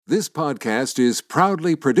This podcast is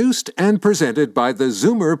proudly produced and presented by the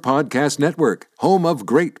Zoomer Podcast Network, home of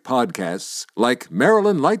great podcasts like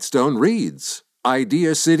Marilyn Lightstone Reads,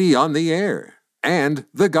 Idea City on the Air, and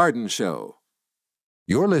The Garden Show.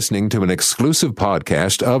 You're listening to an exclusive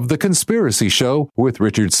podcast of The Conspiracy Show with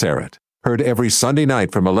Richard Serrett. Heard every Sunday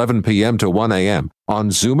night from 11 p.m. to 1 a.m. on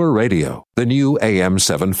Zoomer Radio, the new AM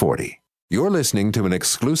 740. You're listening to an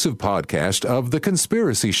exclusive podcast of The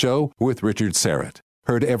Conspiracy Show with Richard Serrett.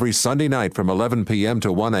 Heard every Sunday night from 11 p.m.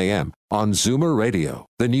 to 1 a.m. on Zoomer Radio,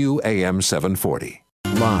 the new AM 740.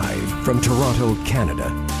 Live from Toronto, Canada,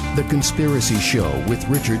 The Conspiracy Show with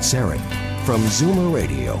Richard Serrett from Zoomer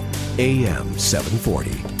Radio, AM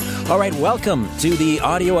 740. All right, welcome to the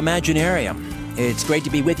Audio Imaginarium. It's great to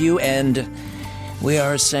be with you, and we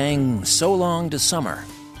are saying so long to summer.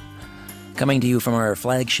 Coming to you from our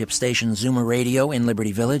flagship station, Zoomer Radio in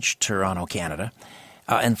Liberty Village, Toronto, Canada.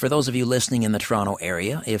 And for those of you listening in the Toronto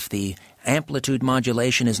area, if the amplitude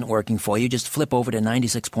modulation isn't working for you, just flip over to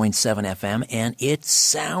 96.7 FM, and it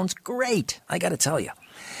sounds great, I got to tell you.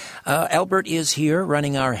 Albert is here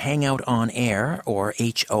running our Hangout on Air, or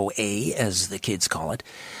HOA, as the kids call it.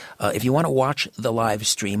 If you want to watch the live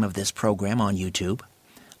stream of this program on YouTube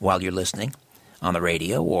while you're listening on the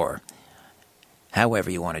radio, or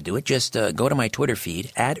however you want to do it, just go to my Twitter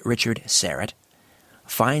feed, @Richard Serrett.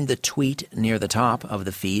 Find the tweet near the top of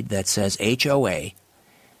the feed that says HOA.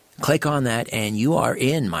 Click on that, and you are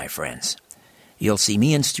in, my friends. You'll see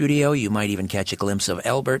me in studio. You might even catch a glimpse of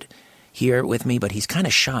Albert here with me, but he's kind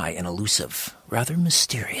of shy and elusive. Rather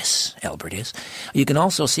mysterious, Albert is. You can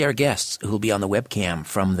also see our guests who will be on the webcam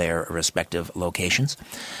from their respective locations.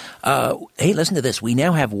 Hey, listen to this. We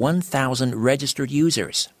now have 1,000 registered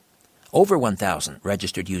users. Over 1,000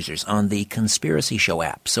 registered users on the Conspiracy Show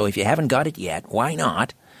app. So if you haven't got it yet, why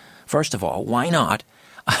not? First of all, why not?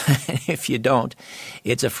 If you don't,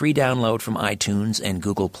 it's a free download from iTunes and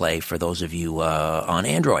Google Play for those of you on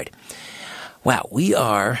Android. Wow, we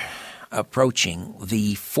are approaching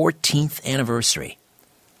the 14th anniversary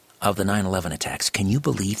of the 9/11 attacks. Can you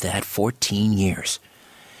believe that? 14 years.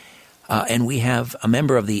 And we have a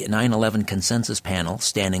member of the 9/11 consensus panel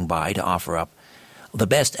standing by to offer up the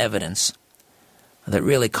best evidence that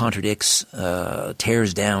really contradicts,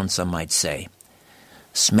 tears down, some might say,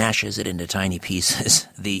 smashes it into tiny pieces,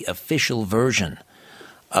 the official version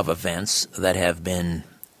of events that have been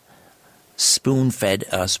spoon-fed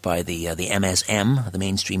us by the MSM, the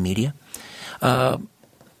mainstream media.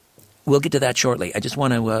 We'll get to that shortly. I just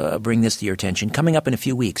want to bring this to your attention. Coming up in a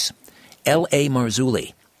few weeks, L.A.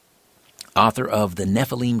 Marzulli, author of the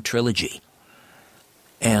Nephilim trilogy,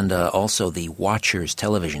 and also the Watchers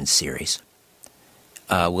television series,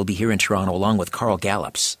 will be here in Toronto along with Carl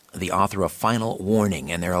Gallups, the author of Final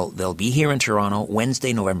Warning, and they'll be here in Toronto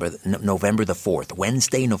Wednesday, November the 4th.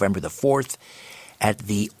 Wednesday, November the 4th, at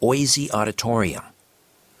the Oisey Auditorium,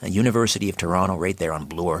 the University of Toronto, right there on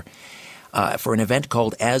Bloor, for an event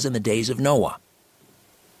called As in the Days of Noah.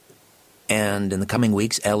 And in the coming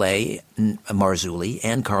weeks, L.A. Marzulli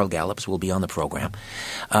and Carl Gallups will be on the program.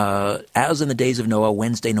 As in the Days of Noah,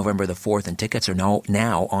 Wednesday, November the 4th, and tickets are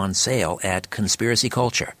now on sale at Conspiracy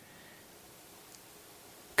Culture.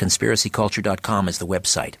 ConspiracyCulture.com is the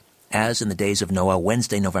website. As in the Days of Noah,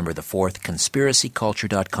 Wednesday, November the 4th,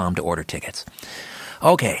 ConspiracyCulture.com to order tickets.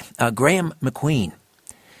 Okay, Graham McQueen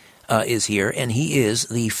is here, and he is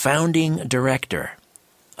the founding director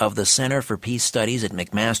of the Center for Peace Studies at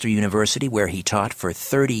McMaster University, where he taught for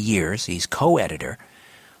 30 years. He's co-editor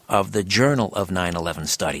of the Journal of 9/11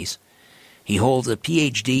 Studies. He holds a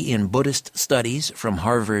Ph.D. in Buddhist Studies from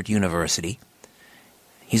Harvard University.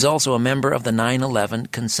 He's also a member of the 9/11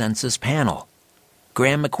 Consensus Panel.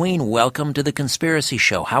 Graham McQueen, welcome to The Conspiracy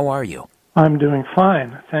Show. How are you? I'm doing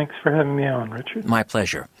fine. Thanks for having me on, Richard. My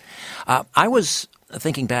pleasure. I was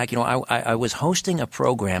thinking back, I was hosting a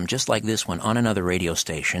program just like this one on another radio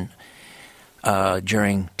station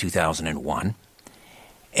during 2001.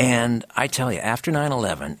 And I tell you, after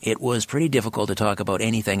 9/11, it was pretty difficult to talk about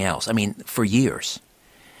anything else. I mean, for years,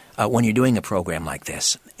 when you're doing a program like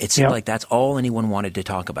this, it seemed like that's all anyone wanted to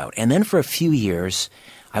talk about. And then for a few years,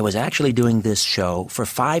 I was actually doing this show for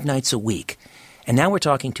 5 nights a week. And now we're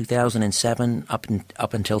talking 2007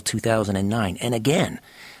 up until 2009. And again,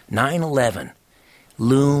 9/11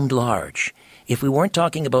 loomed large. If we weren't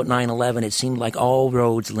talking about 9/11, it seemed like all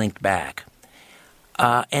roads linked back.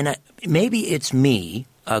 And maybe it's me,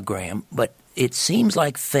 Graham, but it seems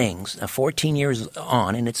like things, 14 years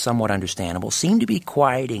on, and it's somewhat understandable, seem to be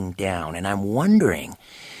quieting down. And I'm wondering,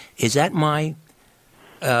 is that my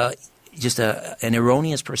just an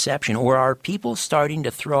erroneous perception, or are people starting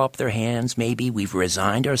to throw up their hands? Maybe we've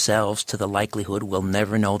resigned ourselves to the likelihood we'll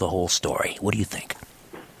never know the whole story. What do you think?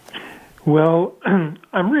 Well,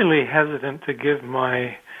 I'm really hesitant to give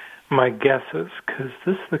my guesses, because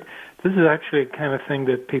this is actually a kind of thing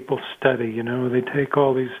that people study. They take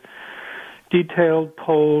all these detailed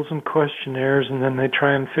polls and questionnaires, and then they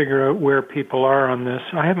try and figure out where people are on this.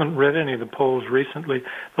 I haven't read any of the polls recently.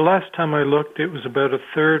 The last time I looked, it was about a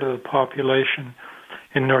third of the population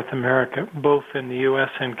in North America, both in the U.S.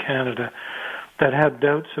 and Canada, that had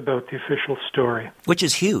doubts about the official story. Which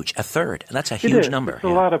is huge, a third. That's a huge number. It's a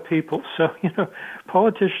lot of people. So,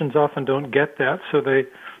 politicians often don't get that, so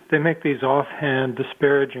they make these offhand,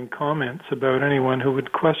 disparaging comments about anyone who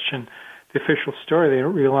would question the official story. They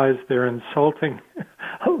don't realize they're insulting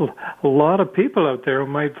a lot of people out there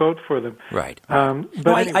who might vote for them. Right. But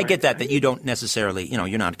no, anyway, I get that you don't necessarily,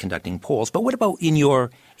 you're not conducting polls. But what about in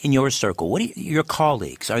your circle? What your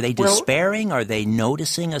colleagues? Are they despairing? Are they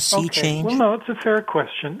noticing a sea change? Well, no, it's a fair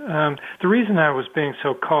question. The reason I was being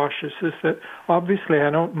so cautious is that obviously I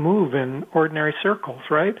don't move in ordinary circles,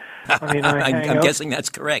 right? I mean, I'm guessing that's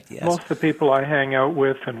correct, yes. Most of the people I hang out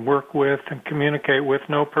with and work with and communicate with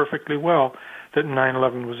know perfectly well that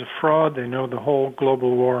 9/11 was a fraud. They know the whole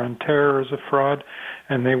global war on terror is a fraud,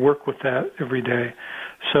 and they work with that every day.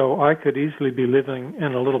 So I could easily be living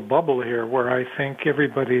in a little bubble here where I think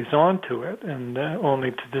everybody's onto it, and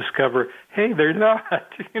only to discover, hey, they're not.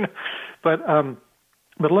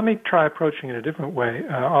 But let me try approaching it a different way.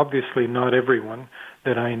 Obviously, not everyone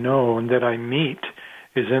that I know and that I meet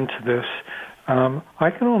is into this.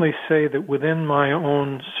 I can only say that within my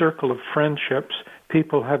own circle of friendships,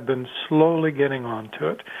 people have been slowly getting onto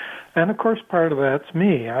it. And, of course, part of that's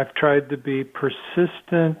me. I've tried to be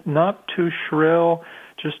persistent, not too shrill,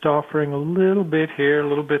 just offering a little bit here, a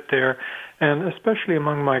little bit there. And especially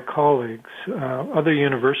among my colleagues, other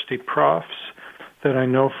university profs that I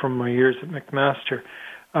know from my years at McMaster,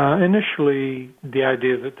 initially the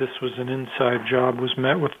idea that this was an inside job was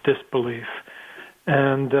met with disbelief.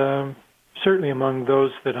 And certainly among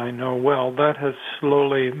those that I know well, that has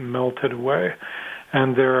slowly melted away.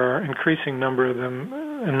 And there are increasing numbers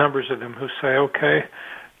of them who say, okay,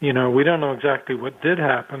 we don't know exactly what did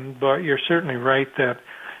happen, but you're certainly right that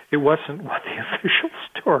it wasn't what the official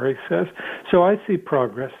story says. So I see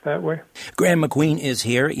progress that way. Graham McQueen is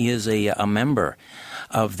here. He is a member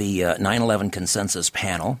of the 9/11 Consensus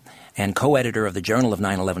Panel and co-editor of the Journal of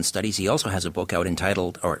 9/11 Studies. He also has a book out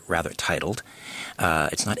titled,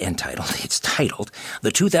 it's not entitled, it's titled,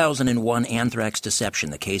 The 2001 Anthrax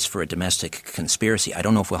Deception, The Case for a Domestic Conspiracy. I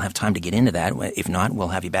don't know if we'll have time to get into that. If not, we'll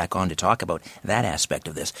have you back on to talk about that aspect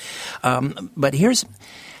of this. But here's...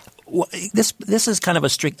 This is kind of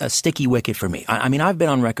a sticky wicket for me. I mean, I've been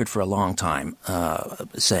on record for a long time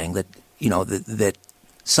saying that, that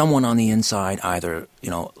someone on the inside either,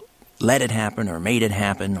 let it happen or made it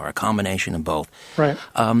happen or a combination of both. Right.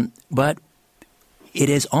 But it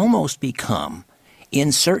has almost become,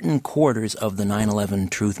 in certain quarters of the 9/11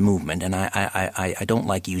 truth movement, and I don't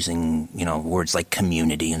like using, words like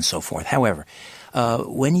community and so forth. However,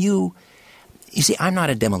 when you see, I'm not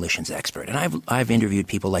a demolitions expert, and I've interviewed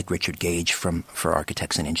people like Richard Gage for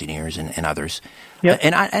Architects and Engineers and others. Yep.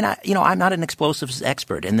 And I'm not an explosives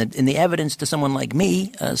expert, and the evidence to someone like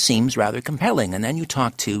me seems rather compelling. And then you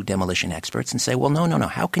talk to demolition experts and say, well, no,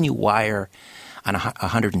 how can you wire on a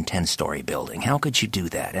 110-story building? How could you do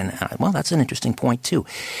that? And well, that's an interesting point too.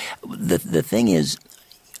 The thing is,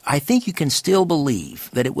 I think you can still believe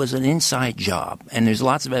that it was an inside job, and there's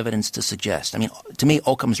lots of evidence to suggest. I mean, to me,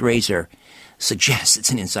 Occam's razor suggests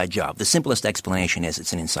it's an inside job. The simplest explanation is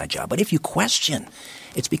it's an inside job. But if you question,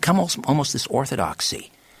 it's become almost this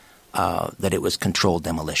orthodoxy that it was controlled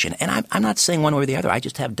demolition. And I'm not saying one way or the other. I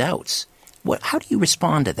just have doubts. How do you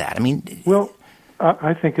respond to that? I mean, well,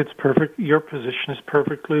 I think it's perfect. Your position is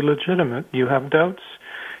perfectly legitimate. You have doubts.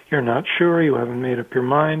 You're not sure. You haven't made up your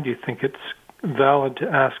mind. You think it's valid to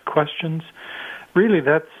ask questions. Really,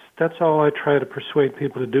 that's all I try to persuade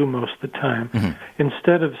people to do most of the time. Mm-hmm.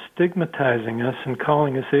 Instead of stigmatizing us and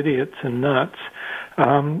calling us idiots and nuts,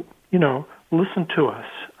 listen to us.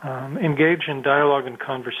 Engage in dialogue and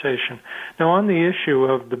conversation. Now, on the issue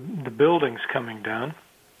of the buildings coming down,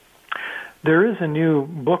 there is a new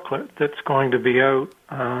booklet that's going to be out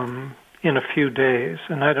in a few days,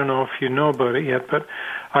 and I don't know if you know about it yet, but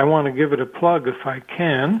I want to give it a plug if I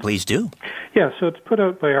can. Please do. Yeah, so it's put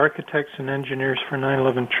out by Architects and Engineers for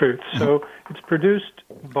 9/11 Truth. Mm-hmm. So it's produced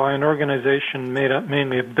by an organization made up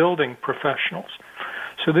mainly of building professionals.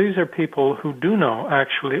 So these are people who do know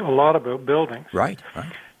actually a lot about buildings. Right.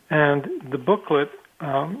 And the booklet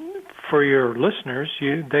for your listeners,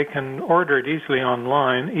 they can order it easily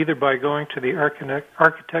online, either by going to the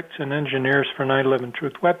Architects and Engineers for 9/11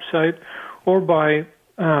 Truth website, or by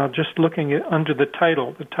just looking under the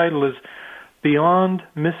title. The title is Beyond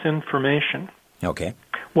Misinformation. Okay.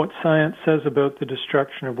 What Science Says About the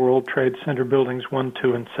Destruction of World Trade Center Buildings 1,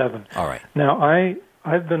 2, and 7. All right. Now,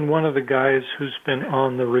 I've been one of the guys who's been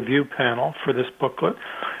on the review panel for this booklet.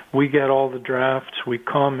 We get all the drafts, we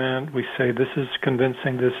comment, we say this is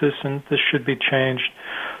convincing, this isn't, this should be changed.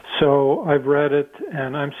 So I've read it,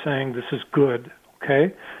 and I'm saying this is good,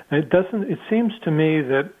 okay? And it seems to me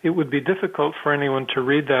that it would be difficult for anyone to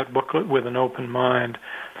read that booklet with an open mind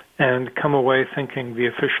and come away thinking the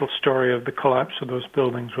official story of the collapse of those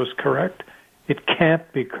buildings was correct. It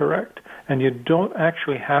can't be correct. And you don't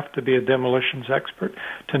actually have to be a demolitions expert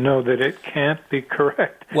to know that it can't be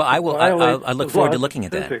correct. Well, I will. I look forward to looking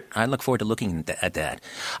at that. I look forward to looking at that.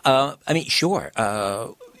 I mean, sure.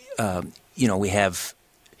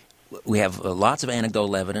 We have lots of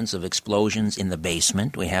anecdotal evidence of explosions in the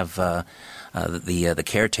basement. We have the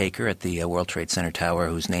caretaker at the World Trade Center Tower,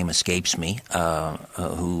 whose name escapes me,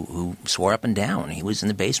 who swore up and down he was in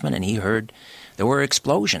the basement and he heard there were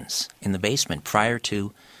explosions in the basement prior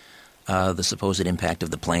to the supposed impact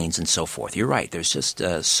of the planes and so forth. You're right. There's just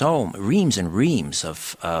reams and reams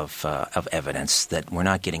of evidence that we're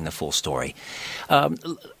not getting the full story.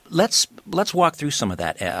 Let's walk through some of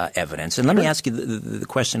that evidence, and let me ask you the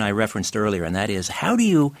question I referenced earlier, and that is, how do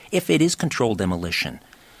you, if it is controlled demolition,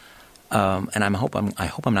 and I hope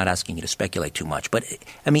I'm not asking you to speculate too much, but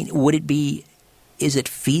I mean, is it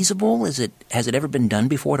feasible? Has it ever been done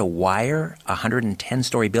before to wire a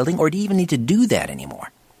 110-story building, or do you even need to do that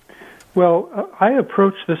anymore? Well, I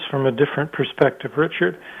approach this from a different perspective,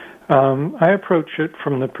 Richard. I approach it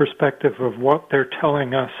from the perspective of what they're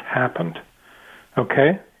telling us happened.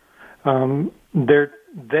 Okay?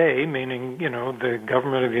 They, meaning, the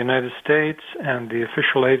government of the United States and the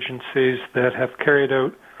official agencies that have carried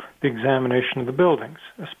out the examination of the buildings,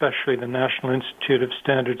 especially the National Institute of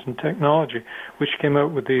Standards and Technology, which came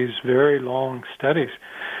out with these very long studies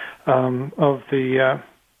of the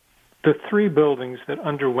three buildings that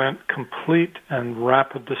underwent complete and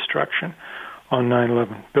rapid destruction on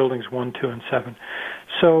 9/11, buildings 1, 2, and 7.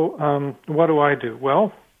 So what do?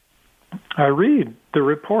 Well, I read the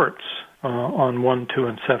reports on 1, 2,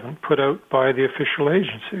 and 7 put out by the official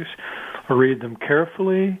agencies. I read them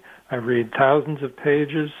carefully. I read thousands of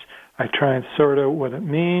pages. I try and sort out what it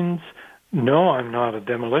means. No, I'm not a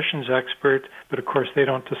demolitions expert, but of course they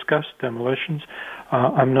don't discuss demolitions.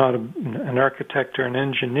 I'm not an architect or an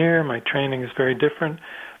engineer. My training is very different.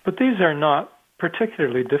 But these are not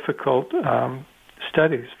particularly difficult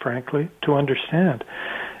studies, frankly, to understand.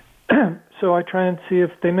 So I try and see if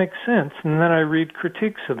they make sense, and then I read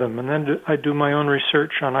critiques of them, and then I do my own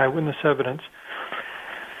research on eyewitness evidence.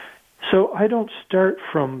 So I don't start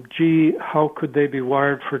from, how could they be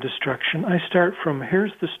wired for destruction? I start from,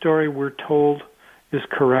 here's the story we're told is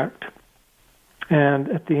correct. And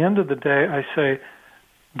at the end of the day, I say,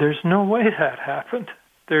 there's no way that happened.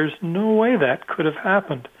 There's no way that could have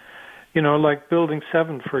happened. Like Building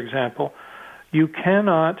 7, for example. You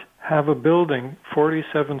cannot have a building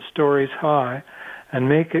 47 stories high and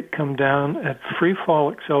make it come down at free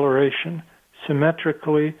fall acceleration,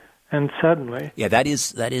 symmetrically, and suddenly. Yeah, that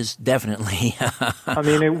is definitely I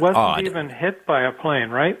mean, it wasn't odd. even hit by a plane,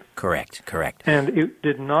 right? Correct. And it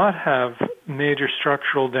did not have major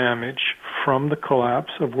structural damage from the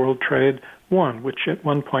collapse of World Trade 1, which at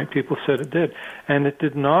one point people said it did. And it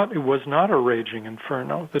was not a raging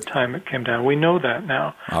inferno the time it came down. We know that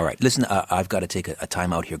now. All right. Listen, I've got to take a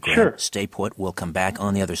time out here, Graham. Sure. Stay put. We'll come back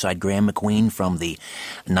on the other side. Graham McQueen from the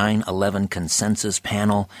 9/11 Consensus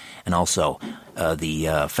Panel, and also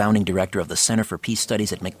the founding director of the Center for Peace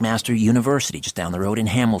Studies at McMaster University, just down the road in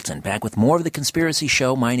Hamilton. Back with more of The Conspiracy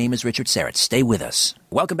Show. My name is Richard Syrett. Stay with us.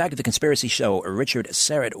 Welcome back to The Conspiracy Show. Richard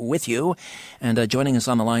Syrett with you. And joining us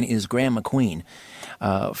on the line is Graham McQueen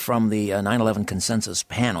from the 9/11 Consensus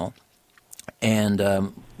Panel.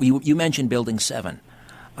 And you mentioned Building 7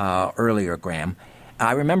 earlier, Graham.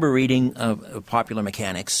 I remember reading Popular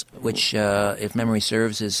Mechanics, which, if memory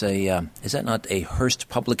serves, is that not a Hearst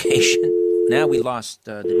publication? Now we lost.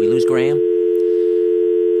 Did we lose Graham?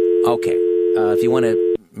 Okay. If you want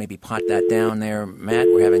to maybe pot that down there, Matt,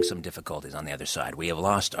 we're having some difficulties on the other side. We have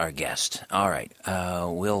lost our guest. All right.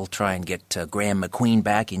 We'll try and get Graham McQueen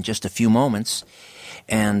back in just a few moments,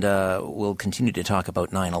 and we'll continue to talk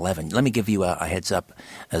about 9/11. Let me give you a heads up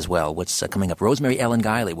as well. What's coming up? Rosemary Ellen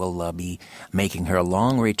Guiley will be making her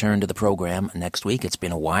long return to the program next week. It's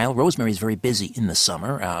been a while. Rosemary's very busy in the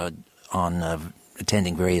summer on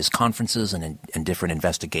attending various conferences and different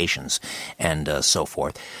investigations and so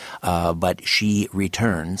forth. But she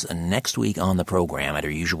returns next week on the program at her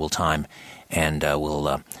usual time, and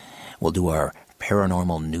we'll do our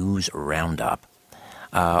paranormal news roundup.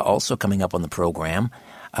 Also coming up on the program,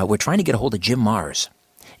 we're trying to get a hold of Jim Marrs.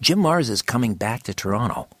 Jim Marrs is coming back to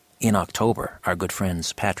Toronto in October. Our good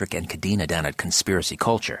friends Patrick and Kadena down at Conspiracy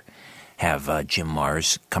Culture have Jim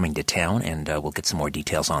Marrs coming to town, and we'll get some more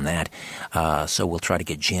details on that. So we'll try to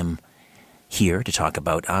get Jim here to talk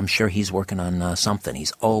about, I'm sure he's working on something.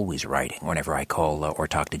 He's always writing whenever I call or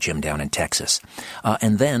talk to Jim down in Texas.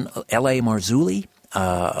 And then L.A. Marzulli,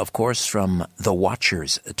 of course, from the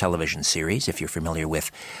Watchers television series, if you're familiar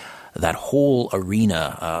with that whole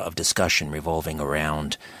arena of discussion revolving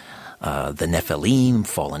around the Nephilim,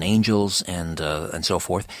 fallen angels, and so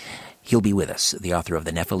forth. He'll be with us, the author of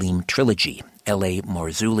the Nephilim trilogy, L.A.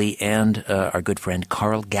 Marzulli, and our good friend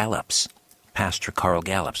Carl Gallups, Pastor Carl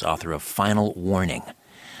Gallups, author of Final Warning,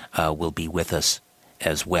 will be with us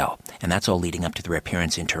as well. And that's all leading up to their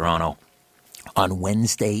appearance in Toronto on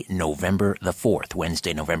Wednesday, November the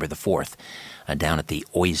 4th, down at the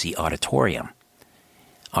Oisey Auditorium.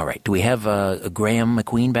 All right, do we have Graham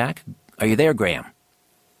McQueen back? Are you there, Graham?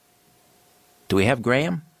 Do we have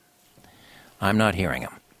Graham? I'm not hearing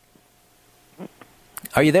him.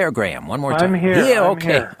 Are you there, Graham? One more time. I'm here. Yeah, I'm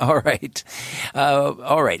okay. here. All right.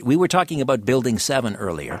 All right. We were talking about Building 7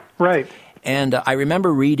 earlier. Right. And I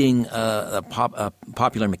remember reading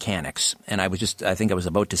Popular Mechanics, and I think I was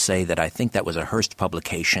about to say that I think that was a Hearst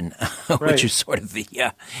publication, which is sort of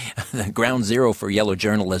the ground zero for yellow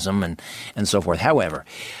journalism and so forth. However,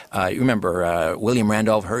 you remember William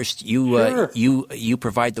Randolph Hearst? Sure. You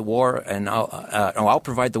provide the war, and I'll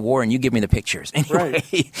provide the war, and you give me the pictures. Anyway,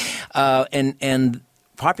 right. And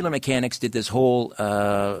Popular Mechanics did this whole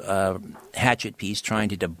hatchet piece trying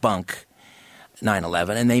to debunk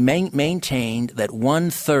 9/11, and they maintained that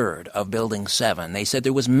 1/3 of Building 7, they said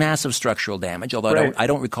there was massive structural damage, although I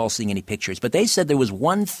don't recall seeing any pictures, but they said there was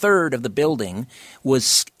 1/3 of the building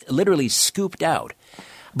was literally scooped out.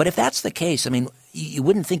 But if that's the case, I mean, you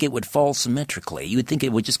wouldn't think it would fall symmetrically. You would think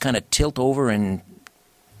it would just kind of tilt over and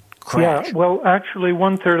crash. Yeah, well, actually,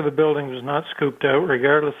 1/3 of the building was not scooped out,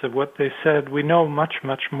 regardless of what they said. We know much,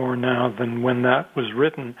 much more now than when that was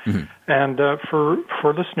written. Mm-hmm. And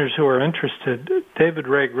for listeners who are interested, David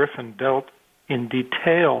Ray Griffin dealt in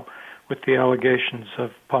detail with the allegations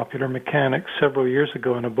of Popular Mechanics several years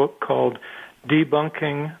ago in a book called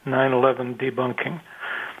Debunking 9/11 Debunking.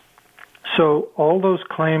 So all those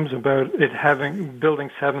claims about it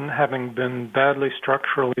Building 7 having been badly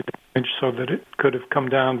structurally damaged so that it could have come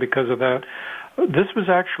down because of that, this was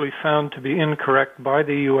actually found to be incorrect by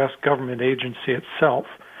the U.S. government agency itself.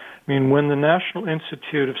 I mean, when the National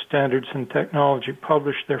Institute of Standards and Technology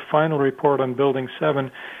published their final report on Building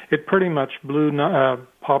 7, it pretty much blew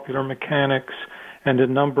Popular Mechanics and a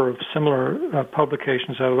number of similar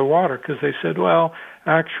publications out of the water, because they said, well,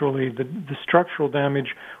 actually, the structural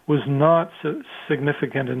damage was not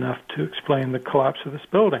significant enough to explain the collapse of this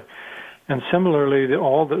building. And similarly,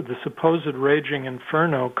 all the supposed raging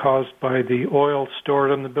inferno caused by the oil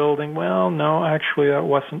stored in the building, well, no, actually, that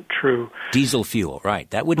wasn't true. Diesel fuel, right.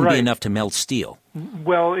 That wouldn't be enough to melt steel.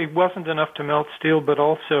 Well, it wasn't enough to melt steel, but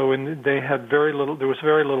also there was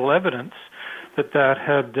very little evidence that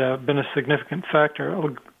had been a significant factor.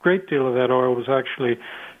 A great deal of that oil was actually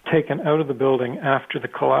taken out of the building after the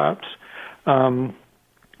collapse.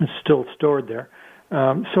 It's still stored there.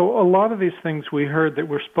 So a lot of these things we heard that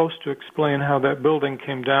were supposed to explain how that building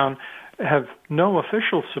came down have no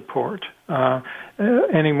official support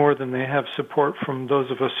any more than they have support from those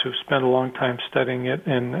of us who spent a long time studying it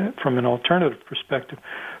and from an alternative perspective.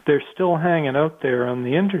 They're still hanging out there on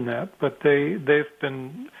the Internet, but they've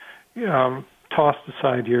been tossed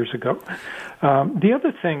aside years ago. The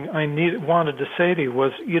other thing I wanted to say to you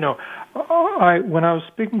was, when I was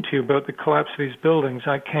speaking to you about the collapse of these buildings,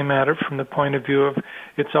 I came at it from the point of view of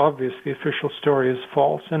it's obvious the official story is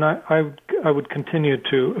false, and I would continue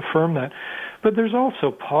to affirm that. But there's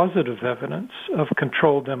also positive evidence of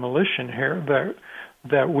controlled demolition here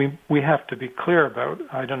that we have to be clear about.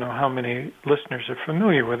 I don't know how many listeners are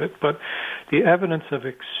familiar with it, but the evidence of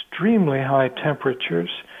extremely high temperatures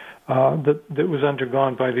that was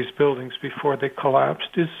undergone by these buildings before they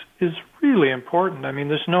collapsed is really important. I mean,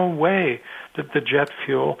 there's no way that the jet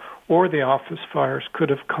fuel or the office fires could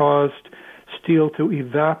have caused steel to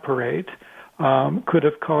evaporate, could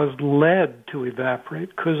have caused lead to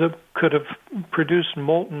evaporate, could have produced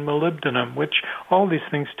molten molybdenum, which all these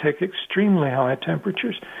things take extremely high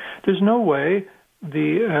temperatures. There's no way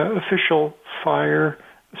the official fire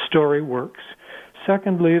story works.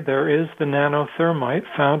 Secondly, there is the nanothermite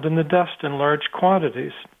found in the dust in large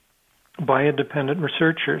quantities by independent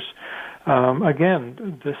researchers.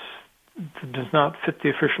 Again, this does not fit the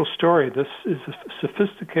official story. This is a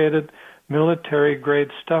sophisticated military-grade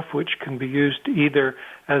stuff which can be used either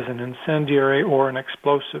as an incendiary or an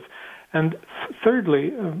explosive. And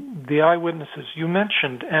thirdly, the eyewitnesses. You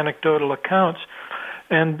mentioned anecdotal accounts,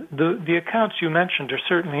 and the accounts you mentioned are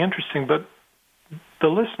certainly interesting, but the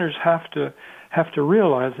listeners have to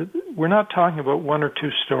realize that we're not talking about one or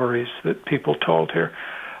two stories that people told here.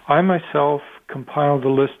 I myself compiled a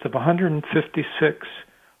list of 156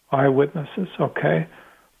 eyewitnesses,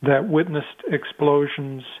 that witnessed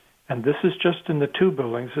explosions, and this is just in the two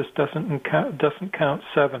buildings. This doesn't count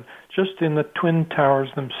 7, just in the Twin Towers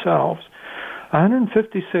themselves.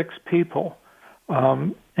 156 people,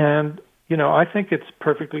 and I think it's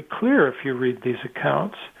perfectly clear if you read these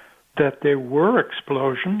accounts that there were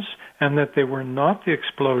explosions and that they were not the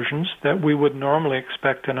explosions that we would normally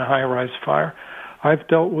expect in a high-rise fire. I've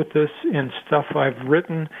dealt with this in stuff I've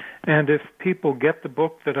written, and if people get the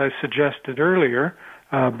book that I suggested earlier,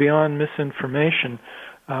 Beyond Misinformation,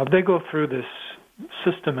 they go through this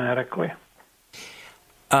systematically.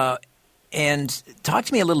 And talk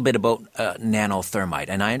to me a little bit about nanothermite.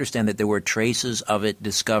 And I understand that there were traces of it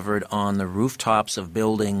discovered on the rooftops of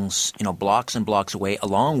buildings, blocks and blocks away,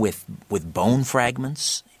 along with bone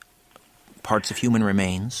fragments, parts of human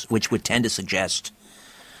remains, which would tend to suggest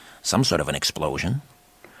some sort of an explosion.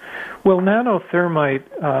 Well, nanothermite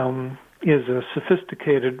is a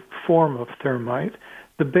sophisticated form of thermite.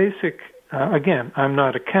 The basic, again, I'm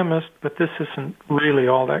not a chemist, but this isn't really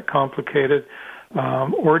all that complicated.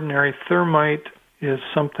 Ordinary thermite is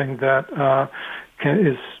something that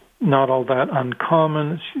is not all that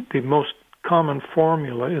uncommon. The most common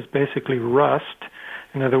formula is basically rust,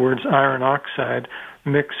 in other words, iron oxide,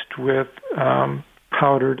 mixed with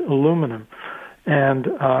powdered aluminum.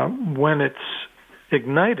 And when it's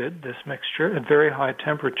ignited, this mixture, at very high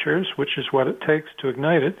temperatures, which is what it takes to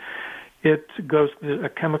ignite it, a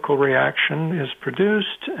chemical reaction is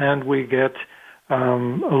produced, and we get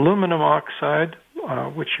aluminum oxide,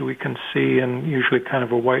 which we can see in usually kind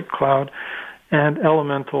of a white cloud, and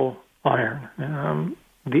elemental iron,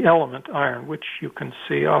 the element iron, which you can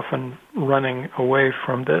see often running away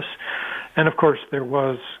from this. And of course, there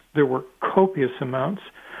were copious amounts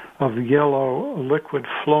of yellow liquid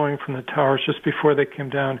flowing from the towers just before they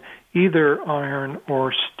came down, either iron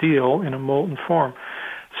or steel in a molten form.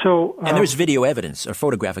 So, and there's video evidence or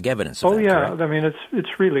photographic evidence of that, correct? I mean,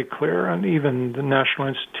 it's really clear, and even the National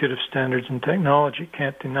Institute of Standards and Technology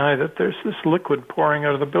can't deny that there's this liquid pouring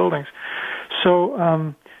out of the buildings.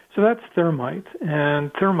 So that's thermite,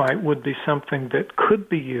 and thermite would be something that could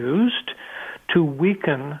be used to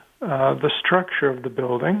weaken the structure of the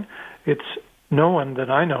building. It's no one that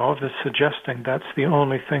I know of is suggesting that's the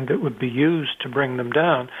only thing that would be used to bring them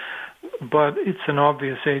down, but it's an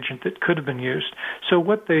obvious agent that could have been used. So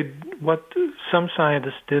what some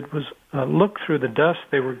scientists did was look through the dust.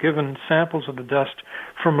 They were given samples of the dust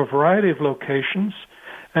from a variety of locations,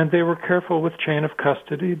 and they were careful with chain of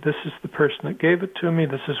custody. This is the person that gave it to me.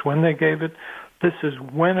 This is when they gave it. This is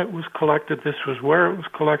when it was collected. This was where it was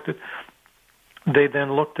collected. They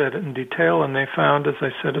then looked at it in detail, and they found, as I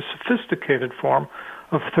said, a sophisticated form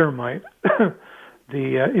of thermite.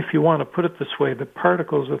 If you want to put it this way, the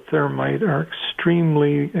particles of thermite are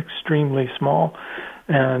extremely, extremely small,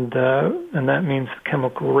 and that means the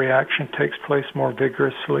chemical reaction takes place more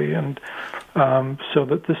vigorously, and so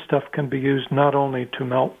that this stuff can be used not only to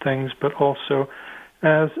melt things, but also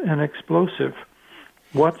as an explosive.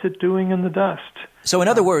 What's it doing in the dust? So in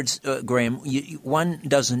other words, Graham, one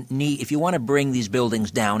doesn't need, if you want to bring these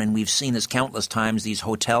buildings down, and we've seen this countless times, these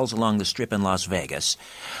hotels along the Strip in Las Vegas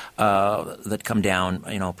that come down,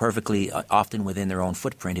 perfectly, often within their own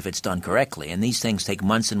footprint if it's done correctly. And these things take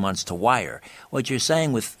months and months to wire. What you're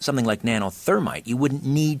saying with something like nanothermite, you wouldn't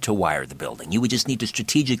need to wire the building. You would just need to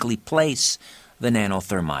strategically place the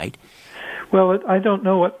nanothermite. Well, I don't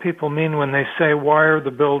know what people mean when they say wire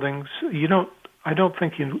the buildings. I don't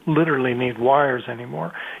think you literally need wires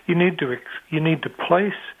anymore. You need to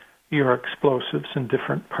place your explosives in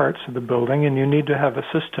different parts of the building, and you need to have a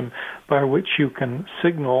system by which you can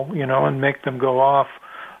signal, and make them go off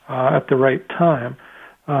at the right time.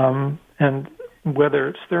 And whether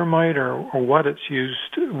it's thermite or what it's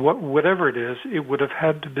used, whatever it is, it would have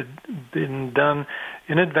had to be been done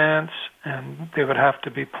in advance, and they would have to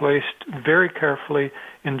be placed very carefully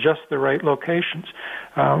in just the right locations.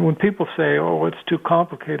 When people say, "Oh, it's too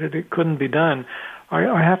complicated, it couldn't be done,"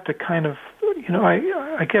 I have to kind of,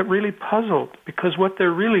 I get really puzzled, because what they're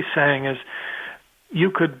really saying is,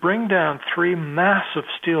 you could bring down 3 massive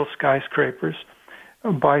steel skyscrapers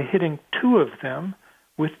by hitting 2 of them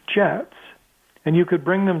with jets. And you could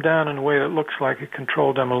bring them down in a way that looks like a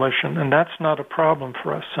controlled demolition, and that's not a problem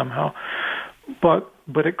for us somehow.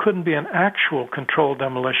 But it couldn't be an actual controlled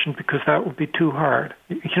demolition because that would be too hard.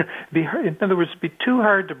 In other words, it'd be too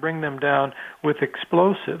hard to bring them down with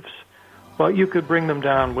explosives. Well, you could bring them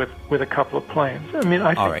down with a couple of planes. I mean,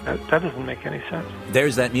 I think that doesn't make any sense.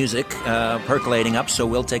 There's that music percolating up, so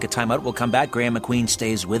we'll take a time out. We'll come back. Graham McQueen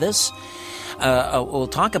stays with us. We'll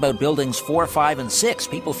talk about buildings 4, 5, and 6.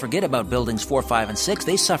 People forget about buildings 4, 5, and 6.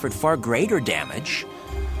 They suffered far greater damage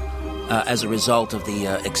as a result of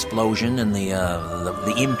the explosion and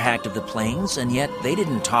the impact of the planes, and yet they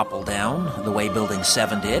didn't topple down the way Building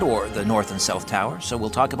 7 did, or the North and South Tower. So we'll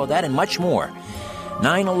talk about that and much more.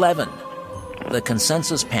 9/11. The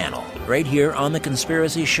Consensus Panel, right here on The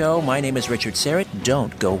Conspiracy Show. My name is Richard Serrett.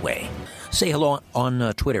 Don't go away. Say hello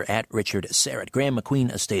on Twitter, at Richard Serrett. Graham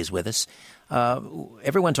McQueen stays with us.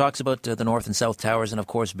 Everyone talks about the North and South Towers and, of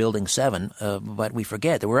course, Building 7, but we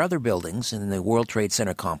forget there were other buildings in the World Trade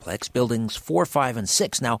Center complex, Buildings 4, 5, and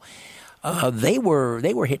 6. Now, they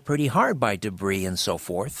were hit pretty hard by debris and so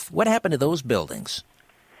forth. What happened to those buildings?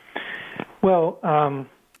 Well,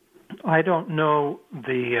 I don't know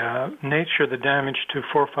the nature of the damage to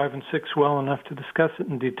 4, 5, and 6 well enough to discuss it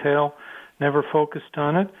in detail. Never focused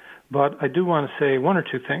on it. But I do want to say one or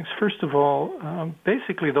two things. First of all,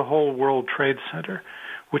 basically the whole World Trade Center,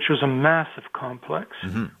 which was a massive complex,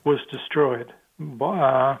 was destroyed.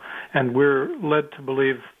 And we're led to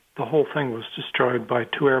believe the whole thing was destroyed by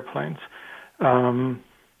 2 airplanes.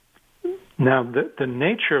 Now, the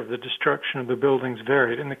nature of the destruction of the buildings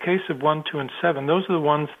varied. In the case of 1, 2, and 7, those are the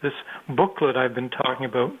ones this booklet I've been talking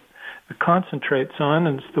about concentrates on,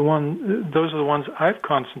 and those are the ones I've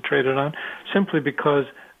concentrated on simply because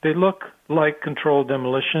they look like controlled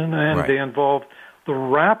demolition, and they involve the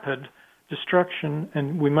rapid destruction,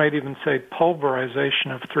 and we might even say pulverization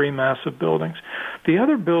of 3 massive buildings. The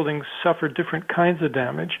other buildings suffered different kinds of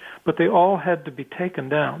damage, but they all had to be taken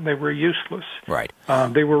down. They were useless. Right.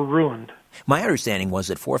 They were ruined. My understanding was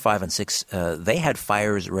that 4, 5, and 6, they had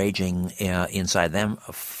fires raging inside them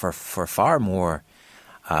for far longer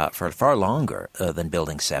than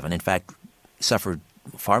Building 7. In fact, suffered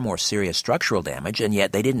far more serious structural damage, and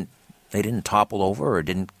yet they didn't topple over or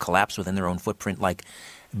didn't collapse within their own footprint like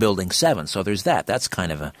Building 7. So there's that. That's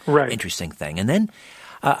kind of a interesting thing. And then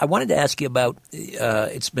I wanted to ask you about,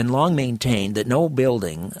 it's been long maintained that no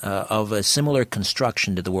building of a similar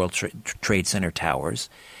construction to the World Trade Center towers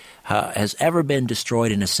has ever been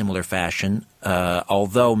destroyed in a similar fashion,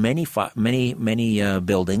 although many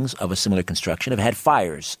buildings of a similar construction have had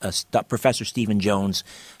fires. Professor Stephen Jones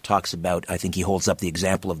talks about, I think he holds up the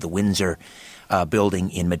example of the Windsor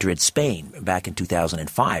building in Madrid, Spain, back in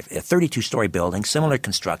 2005, a 32-story building, similar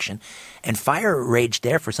construction, and fire raged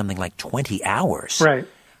there for something like 20 hours,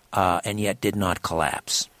 and yet did not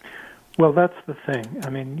collapse. Well, that's the thing.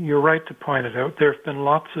 I mean, you're right to point it out. There have been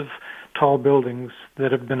lots of tall buildings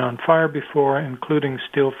that have been on fire before, including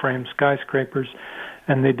steel-frame skyscrapers,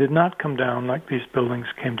 and they did not come down like these buildings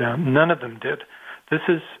came down. None of them did. This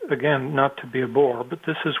is, again, not to be a bore, but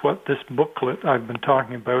this is what this booklet I've been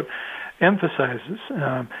talking about emphasizes.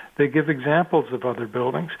 They give examples of other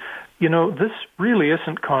buildings. You know, this really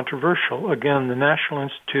isn't controversial. Again, the National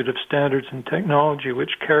Institute of Standards and Technology,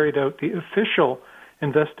 which carried out the official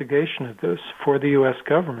investigation of this for the U.S.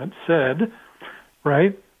 government, said,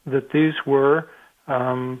 that these were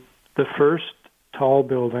the first tall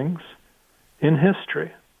buildings in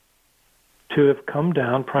history to have come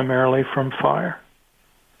down primarily from fire.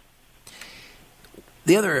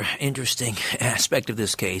 The other interesting aspect of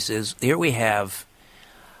this case is here we have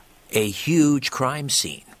a huge crime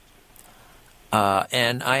scene.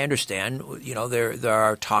 And I understand, there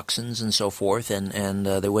are toxins and so forth, and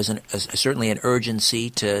there was certainly an urgency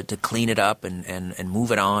to clean it up and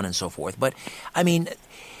move it on and so forth. But, I mean,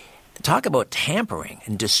 talk about tampering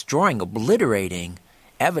and destroying, obliterating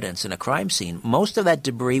evidence in a crime scene. Most of that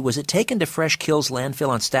debris, was it taken to Fresh Kills landfill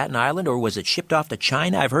on Staten Island, or was it shipped off to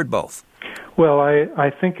China? I've heard both. Well, I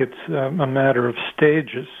think it's a matter of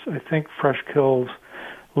stages. I think Fresh Kills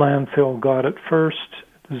landfill got it first.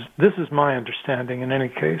 This is my understanding in any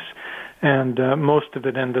case. And most of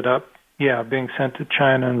it ended up, being sent to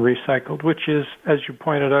China and recycled, which is, as you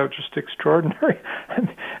pointed out, just extraordinary.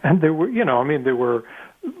 And there were, there were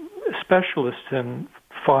specialists in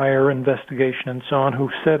fire investigation and so on who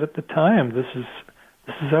said at the time, this is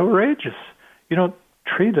outrageous. You don't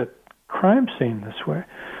treat a crime scene this way.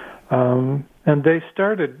 And they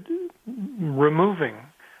started removing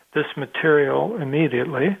this material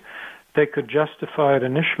immediately. they could justify it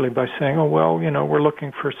initially by saying, oh, well, we're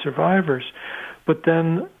looking for survivors. But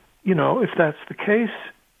then, if that's the case,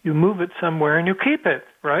 you move it somewhere and you keep it,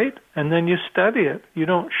 right? And then you study it. You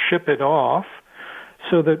don't ship it off.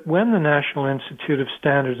 So that when the National Institute of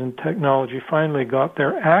Standards and Technology finally got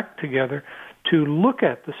their act together to look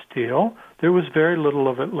at the steel, there was very little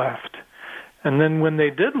of it left. And then when they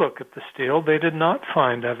did look at the steel, they did not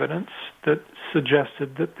find evidence that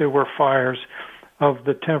suggested that there were fires of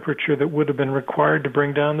the temperature that would have been required to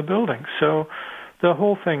bring down the building. So the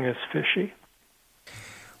whole thing is fishy.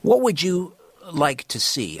 What would you like to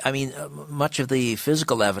see? I mean, much of the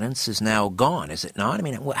physical evidence is now gone, is it not? I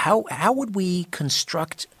mean, how would we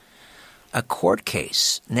construct a court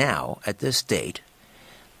case now at this date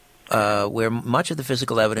where much of the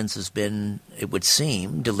physical evidence has been, it would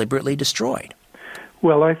seem, deliberately destroyed?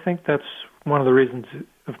 Well, I think that's one of the reasons,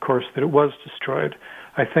 of course, that it was destroyed.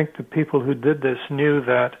 I think the people who did this knew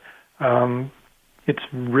that it's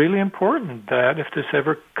really important that if this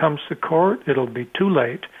ever comes to court, it'll be too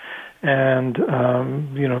late. And,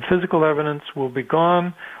 physical evidence will be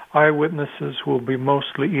gone. Eyewitnesses will be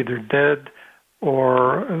mostly either dead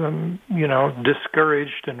or,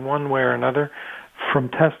 discouraged in one way or another from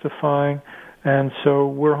testifying. And so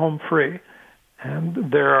we're home free.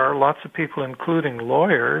 And there are lots of people, including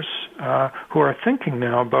lawyers, who are thinking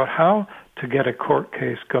now about how to get a court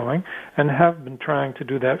case going and have been trying to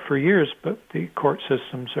do that for years, but the court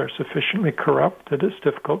systems are sufficiently corrupt that it's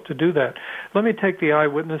difficult to do that. Let me take the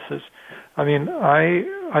eyewitnesses. I mean,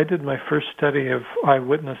 I did my first study of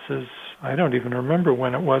eyewitnesses, I don't even remember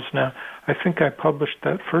when it was now. I think I published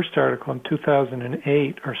that first article in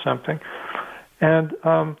 2008 or something. And,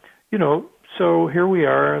 so here we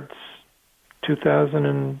are, it's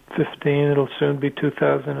 2015, it'll soon be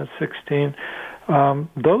 2016.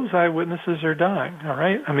 Those eyewitnesses are dying, all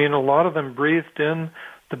right? I mean, a lot of them breathed in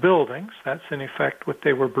the buildings. That's, in effect, what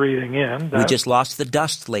they were breathing in. We just lost the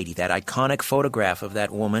dust lady, that iconic photograph of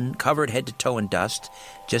that woman, covered head to toe in dust,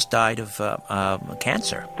 just died of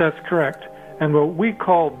cancer. That's correct. And what we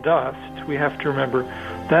call dust, we have to remember,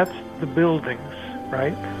 that's the buildings,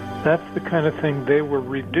 right? That's the kind of thing they were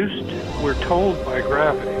reduced to, we're told, by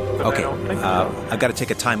gravity. But okay, I don't think so. I've got to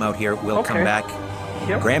take a time out here. We'll come back.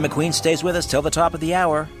 Yep. Graham McQueen stays with us till the top of the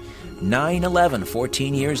hour. 9/11,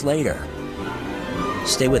 14 years later.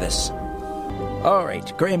 Stay with us. All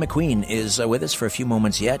right, Graham McQueen is with us for a few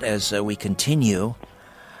moments yet as we continue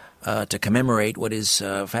to commemorate what is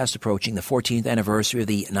fast approaching the 14th anniversary of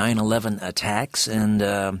the 9/11 attacks and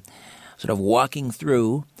sort of walking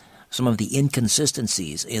through some of the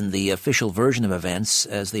inconsistencies in the official version of events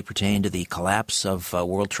as they pertain to the collapse of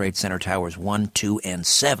World Trade Center Towers 1, 2, and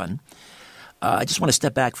 7. I just want to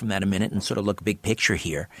step back from that a minute and sort of look big picture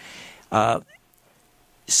here.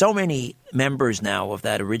 So many members now of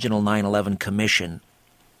that original 9/11 commission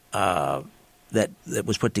that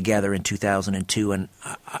was put together in 2002, and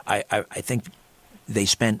I think they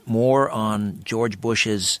spent more on George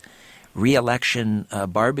Bush's re-election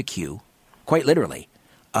barbecue, quite literally,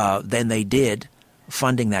 than they did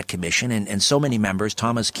funding that commission. And so many members,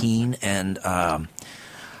 Thomas Keane and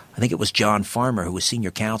I think it was John Farmer, who was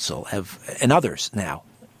senior counsel, and others now,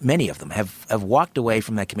 many of them, have walked away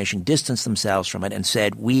from that commission, distanced themselves from it, and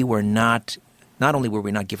said not only were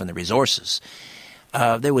we not given the resources,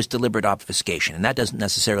 there was deliberate obfuscation. And that doesn't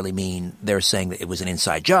necessarily mean they're saying that it was an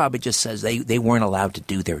inside job. It just says they weren't allowed to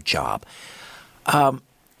do their job.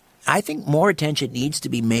 I think more attention needs to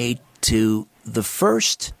be made to the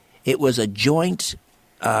first. It was a joint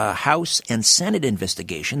House and Senate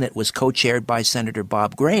investigation that was co-chaired by Senator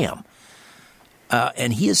Bob Graham.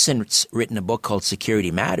 And he has since written a book called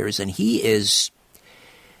Security Matters, and he is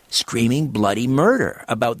screaming bloody murder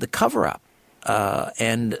about the cover-up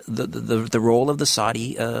and the role of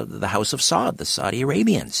the House of Saud, the Saudi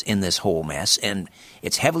Arabians, in this whole mess. And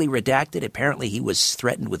it's heavily redacted. Apparently he was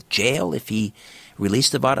threatened with jail if he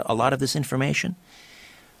released about a lot of this information.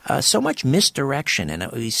 So much misdirection,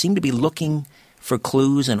 and we seem to be looking for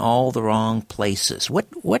clues in all the wrong places.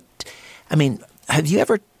 I mean, have you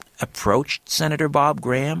ever approached Senator Bob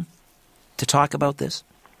Graham to talk about this?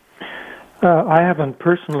 I haven't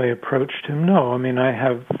personally approached him, no. I mean, I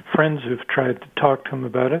have friends who've tried to talk to him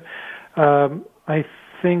about it. I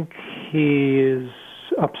think he is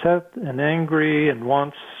upset and angry and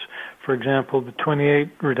wants, for example, the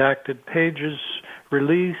 28 redacted pages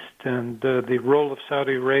released and the role of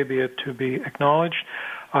Saudi Arabia to be acknowledged.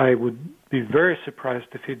 I would be very surprised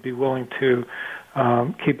if he'd be willing to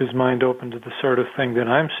keep his mind open to the sort of thing that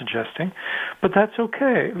I'm suggesting. But that's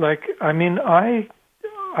okay.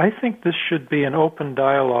 I think this should be an open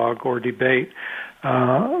dialogue or debate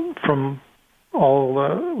from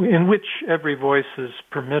in which every voice is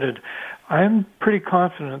permitted, I'm pretty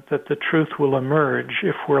confident that the truth will emerge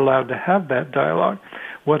if we're allowed to have that dialogue.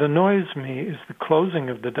 What annoys me is the closing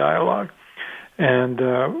of the dialogue, and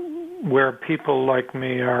where people like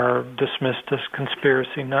me are dismissed as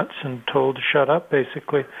conspiracy nuts and told to shut up,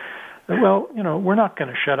 basically. Well, we're not going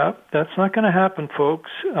to shut up. That's not going to happen, folks.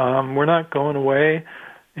 We're not going away,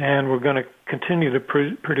 and we're going to continue to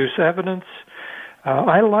produce evidence.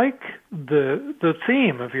 I like the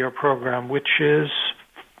theme of your program, which is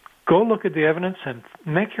go look at the evidence and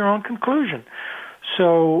make your own conclusion.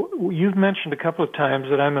 So you've mentioned a couple of times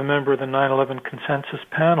that I'm a member of the 9/11 consensus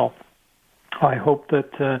panel. I hope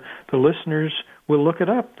that the listeners will look it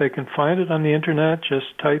up. They can find it on the internet.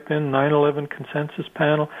 Just type in 9/11 consensus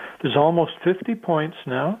panel. There's almost 50 points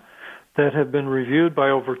now that have been reviewed by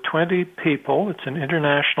over 20 people. It's an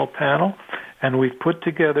international panel, and we've put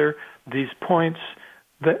together these points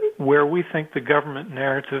where we think the government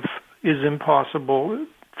narrative is impossible,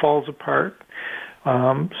 falls apart.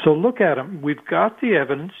 So look at them. We've got the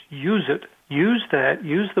evidence. Use it. Use that.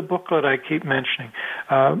 Use the booklet I keep mentioning.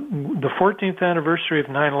 The 14th anniversary of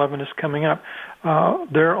 9/11 is coming up.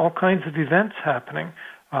 There are all kinds of events happening.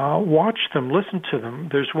 Watch them. Listen to them.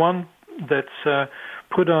 There's one that's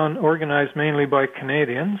organized mainly by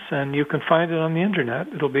Canadians, and you can find it on the internet.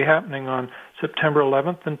 It'll be happening on September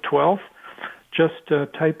 11th and 12th. Just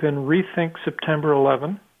type in Rethink September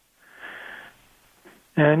 11,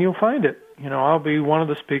 and you'll find it. I'll be one of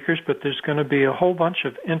the speakers, but there's going to be a whole bunch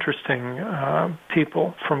of interesting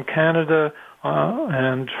people from Canada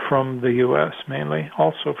and from the U.S. mainly,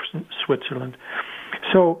 also from Switzerland.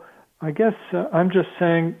 So I guess I'm just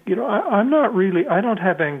saying, I don't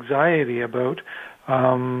have anxiety about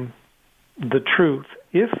the truth.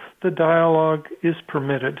 If the dialogue is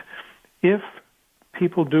permitted, if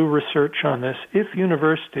people do research on this, if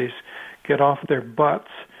universities get off their butts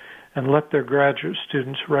and let their graduate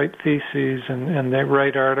students write theses and they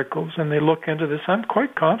write articles and they look into this, I'm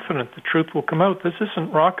quite confident the truth will come out. This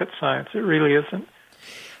isn't rocket science. It really isn't.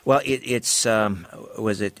 Well, it's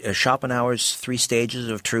was it Schopenhauer's 3 stages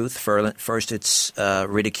of truth? First it's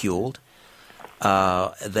ridiculed,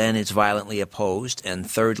 then it's violently opposed, and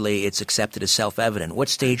thirdly it's accepted as self-evident. What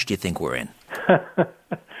stage do you think we're in?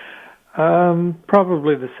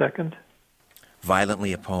 Probably the second.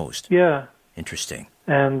 Violently opposed. Yeah. Interesting.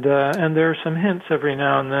 And there are some hints every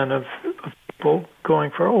now and then of people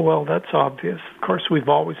going for, that's obvious. Of course, we've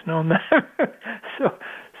always known that.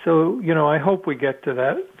 So I hope we get to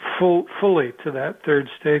that fully to that third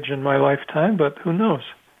stage in my lifetime, but who knows?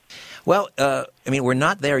 Well, we're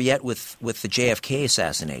not there yet with the JFK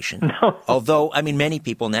assassination. No. Although, many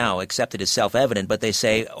people now accept it as self-evident, but they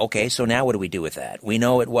say, okay, so now what do we do with that? We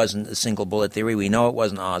know it wasn't a single bullet theory. We know it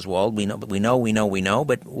wasn't Oswald. We know,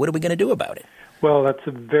 but what are we going to do about it? Well, that's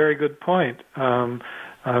a very good point. JFK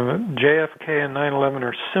and 9/11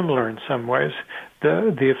 are similar in some ways.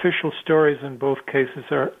 The official stories in both cases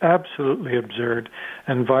are absolutely absurd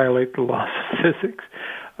and violate the laws of physics.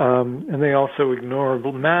 And they also ignore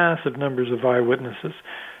massive numbers of eyewitnesses.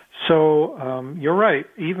 So you're right.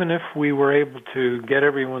 Even if we were able to get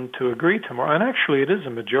everyone to agree tomorrow, and actually it is a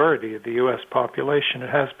majority of the U.S. population, it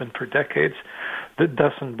has been for decades, that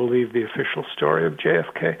doesn't believe the official story of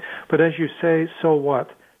JFK. But as you say, so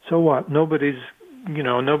what? So what? Nobody's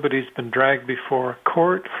been dragged before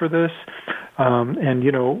court for this.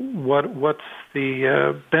 What's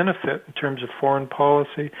the benefit in terms of foreign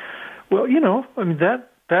policy? Well,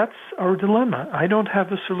 that's our dilemma. I don't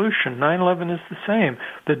have a solution. 9/11 is the same.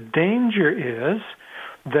 The danger is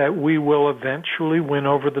that we will eventually win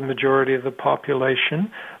over the majority of the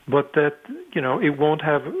population, but that, it won't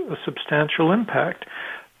have a substantial impact.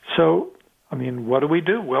 So, what do we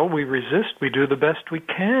do? Well, we resist. We do the best we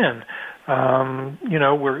can.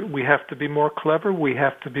 We have to be more clever. We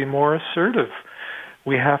have to be more assertive.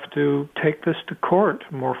 We have to take this to court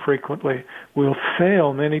more frequently. We'll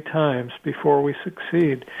fail many times before we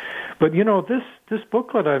succeed. But, this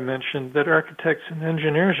booklet I mentioned that architects and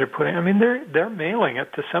engineers are putting, they're mailing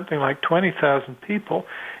it to something like 20,000 people,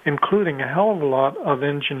 including a hell of a lot of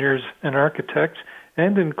engineers and architects,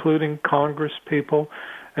 and including Congress people,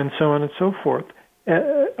 and so on and so forth.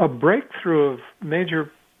 A breakthrough of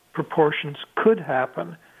major proportions could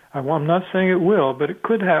happen. I'm not saying it will, but it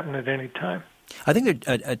could happen at any time. I think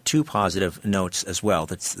there are 2 positive notes as well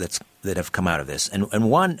that have come out of this. And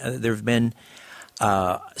one, there have been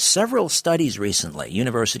several studies recently,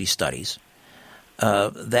 university studies,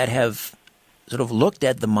 that have sort of looked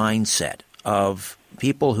at the mindset of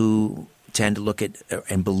people who tend to look at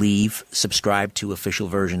and believe, subscribe to official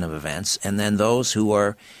version of events, and then those who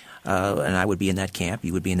are and I would be in that camp,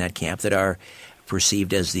 you would be in that camp, that are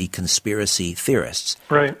perceived as the conspiracy theorists.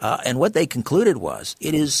 Right. And what they concluded was,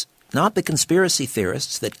 it is not the conspiracy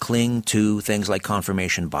theorists that cling to things like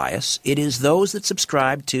confirmation bias. It is those that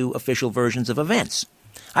subscribe to official versions of events.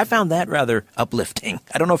 I found that rather uplifting.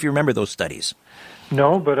 I don't know if you remember those studies.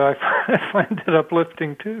 No, but I find it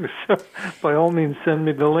uplifting too. So by all means, send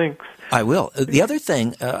me the links. I will. The other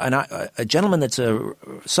thing, a gentleman that's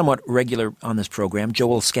somewhat regular on this program,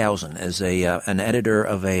 Joel Skousen, is an editor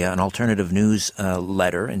of an alternative news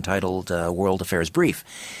letter entitled World Affairs Brief.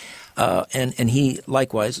 And he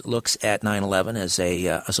likewise looks at 9/11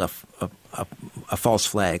 as a false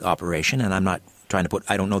flag operation, and I'm not trying to put,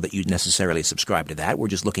 I don't know that you necessarily subscribe to that. We're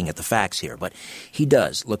just looking at the facts here. But he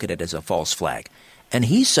does look at it as a false flag. And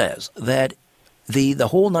he says that the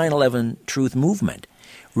whole 9/11 truth movement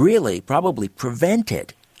really probably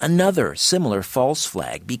prevented another similar false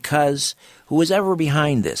flag, because who was ever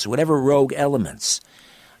behind this, whatever rogue elements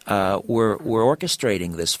were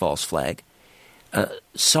orchestrating this false flag,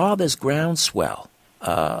 saw this groundswell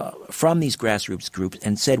from these grassroots groups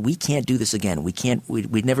and said, we can't do this again.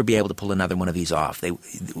 We'd never be able to pull another one of these off.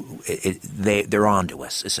 They're on to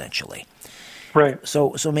us, essentially. Right.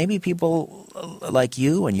 So maybe people like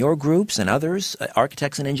you and your groups and others,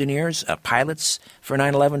 architects and engineers, pilots for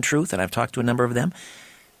 9/11 Truth, and I've talked to a number of them,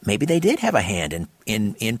 maybe they did have a hand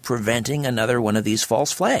in preventing another one of these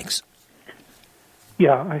false flags.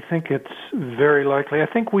 Yeah, I think it's very likely. I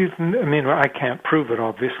think I can't prove it,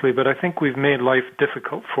 obviously, but I think we've made life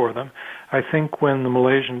difficult for them. I think when the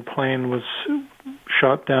Malaysian plane was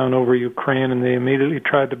shot down over Ukraine and they immediately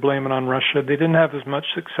tried to blame it on Russia, they didn't have as much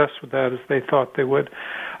success with that as they thought they would.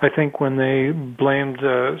 I think when they blamed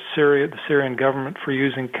the Syrian government for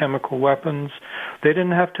using chemical weapons, they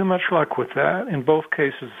didn't have too much luck with that. In both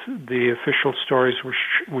cases, the official stories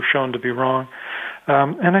were shown to be wrong.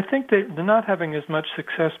 And I think they're not having as much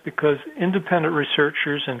success because independent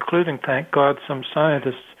researchers, including, thank God, some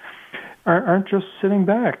scientists, aren't just sitting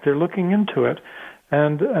back. They're looking into it.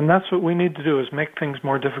 And that's what we need to do, is make things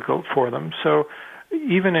more difficult for them. So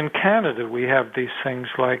even in Canada, we have these things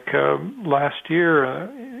like last year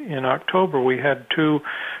in October, we had 2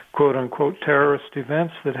 quote-unquote terrorist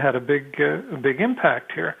events that had a big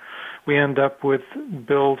impact here. We end up with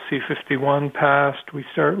Bill C-51 passed. We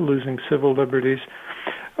start losing civil liberties.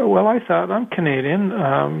 Well, I thought, I'm Canadian.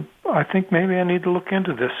 I think maybe I need to look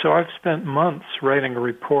into this. So I've spent months writing a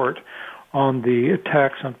report on the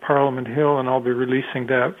attacks on Parliament Hill, and I'll be releasing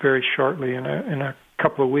that very shortly in a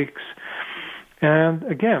couple of weeks. And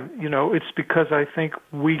again, it's because I think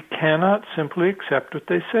we cannot simply accept what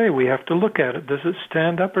they say. We have to look at it. Does it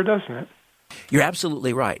stand up or doesn't it? You're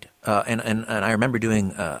absolutely right. And I remember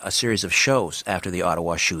doing a series of shows after the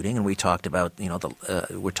Ottawa shooting, and we talked about,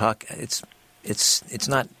 it's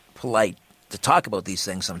not polite to talk about these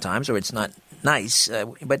things sometimes, or it's not nice,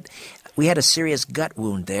 but we had a serious gut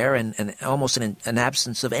wound there and almost an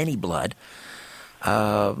absence of any blood.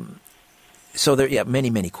 So there, many,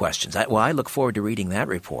 many questions. I look forward to reading that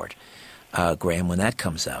report, Graham, when that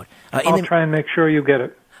comes out. I'll try and make sure you get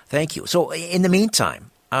it. Thank you. So in the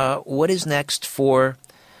meantime, what is next for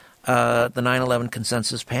the 9/11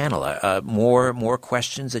 consensus panel? More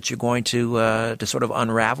questions that you're going to sort of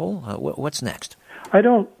unravel? What's next? I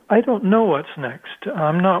don't know what's next.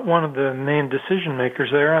 I'm not one of the main decision makers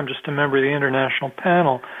there. I'm just a member of the international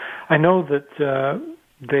panel. I know that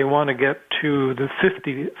they want to get to the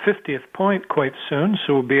 50th point quite soon,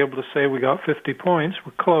 so we'll be able to say we got 50 points.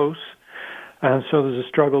 We're close. And so there's a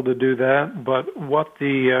struggle to do that. But what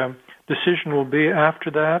the decision will be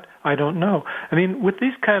after that, I don't know. I mean, with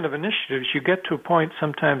these kind of initiatives, you get to a point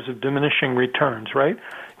sometimes of diminishing returns, right?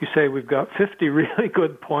 You say we've got 50 really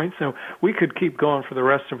good points, and we could keep going for the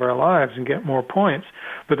rest of our lives and get more points.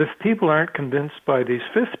 But if people aren't convinced by these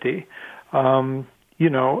 50,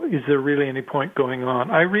 is there really any point going on?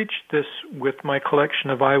 I reached this with my collection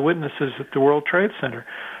of eyewitnesses at the World Trade Center.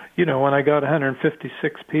 When I got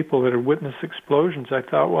 156 people that had witnessed explosions, I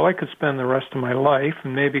thought, well, I could spend the rest of my life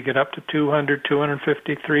and maybe get up to 200,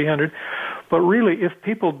 250, 300. But really, if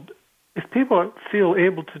people feel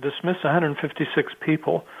able to dismiss 156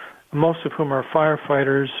 people, most of whom are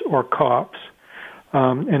firefighters or cops,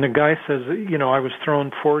 and a guy says, I was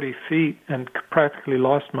thrown 40 feet and practically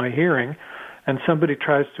lost my hearing, and somebody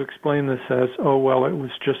tries to explain this as, oh, well, it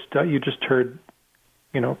was just, you just heard,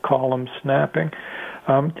 columns snapping.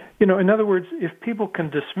 In other words, if people can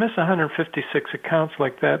dismiss 156 accounts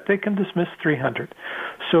like that, they can dismiss 300.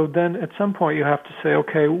 So then at some point you have to say,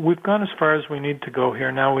 okay, we've gone as far as we need to go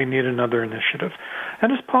here. Now we need another initiative.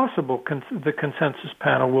 And it's possible the consensus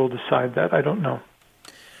panel will decide that. I don't know.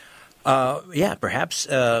 Perhaps,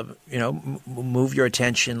 move your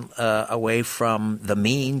attention away from the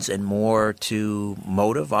means and more to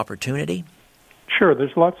motive, opportunity. Sure,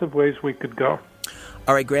 there's lots of ways we could go.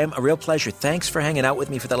 All right, Graham, a real pleasure. Thanks for hanging out with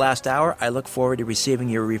me for the last hour. I look forward to receiving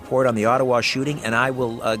your report on the Ottawa shooting, and I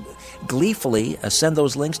will gleefully send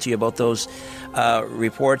those links to you about those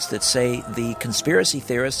reports that say the conspiracy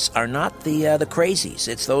theorists are not the crazies.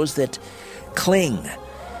 It's those that cling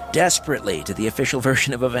desperately to the official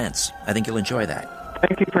version of events. I think you'll enjoy that.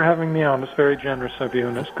 Thank you for having me on. It's very generous of you,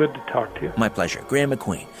 and it's good to talk to you. My pleasure. Graham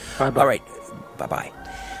McQueen. Bye-bye. All right. Bye-bye.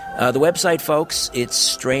 The website, folks, it's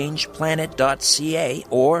strangeplanet.ca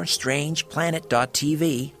or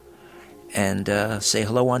strangeplanet.tv. And say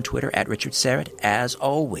hello on Twitter at Richard Serrett. As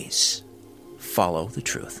always, follow the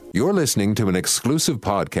truth. You're listening to an exclusive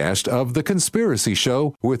podcast of The Conspiracy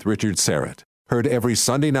Show with Richard Serrett. Heard every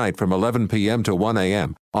Sunday night from 11 p.m. to 1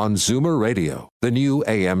 a.m. on Zoomer Radio, the new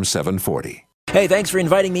AM 740. Hey, thanks for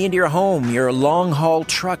inviting me into your home, your long-haul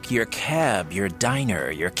truck, your cab, your diner,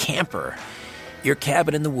 your camper, your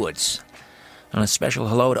cabin in the woods. And a special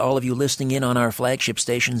hello to all of you listening in on our flagship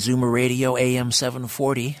station, Zoomer Radio AM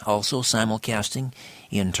 740, also simulcasting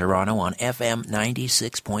in Toronto on FM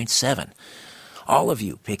 96.7. All of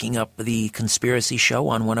you picking up the Conspiracy Show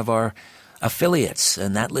on one of our affiliates,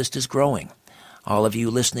 and that list is growing. All of you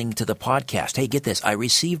listening to the podcast. Hey, get this. I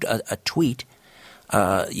received a tweet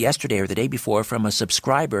yesterday or the day before from a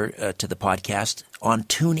subscriber to the podcast on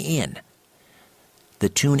TuneIn, the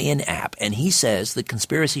TuneIn app. And he says the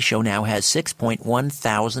Conspiracy Show now has 6.1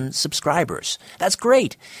 thousand subscribers. That's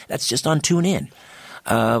great. That's just on TuneIn.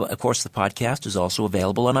 Of course, the podcast is also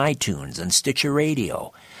available on iTunes and Stitcher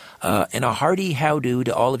Radio. And a hearty how-do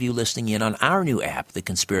to all of you listening in on our new app, The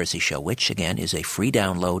Conspiracy Show, which, again, is a free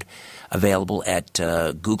download available at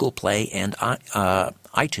Google Play and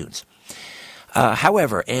iTunes.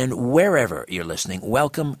 However, and wherever you're listening,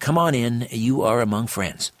 welcome. Come on in. You are among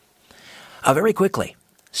friends. Very quickly,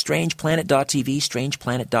 strangeplanet.tv,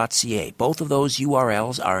 strangeplanet.ca. Both of those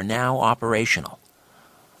URLs are now operational.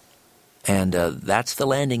 And that's the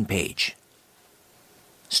landing page.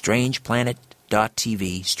 strangeplanet.tv,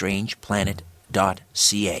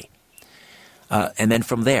 strangeplanet.ca. And then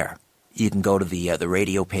from there, you can go to the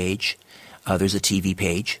radio page. There's a TV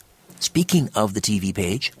page. Speaking of the TV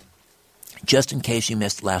page, just in case you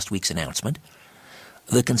missed last week's announcement,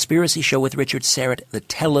 The Conspiracy Show with Richard Serrett, the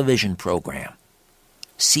television program,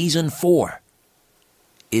 Season 4,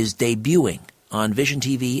 is debuting on Vision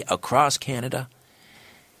TV across Canada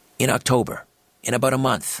in October, in about a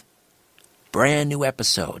month. Brand new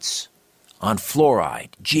episodes on fluoride,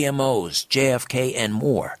 GMOs, JFK, and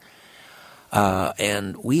more.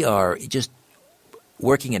 And we are just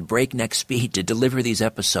working at breakneck speed to deliver these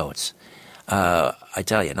episodes. I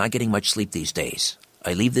tell you, not getting much sleep these days.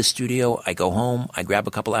 I leave the studio, I go home, I grab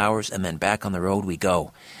a couple hours, and then back on the road we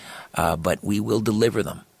go. But we will deliver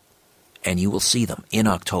them, and you will see them in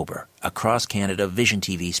October across Canada, Vision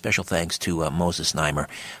TV. Special thanks to Moses Neimer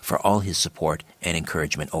for all his support and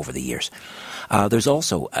encouragement over the years. There's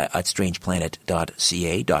also at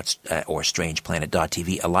strangeplanet.ca or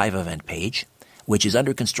strangeplanet.tv a live event page, which is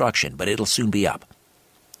under construction, but it'll soon be up.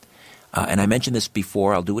 And I mentioned this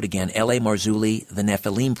before, I'll do it again. L.A. Marzulli, The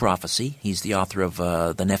Nephilim Prophecy. He's the author of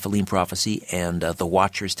The Nephilim Prophecy and The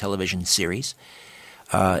Watchers television series.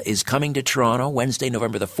 Is coming to Toronto Wednesday,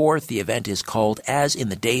 November the 4th. The event is called As in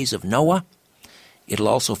the Days of Noah. It'll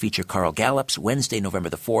also feature Carl Gallups, Wednesday, November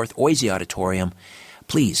the 4th, Oisey Auditorium.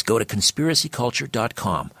 Please go to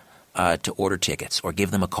conspiracyculture.com to order tickets or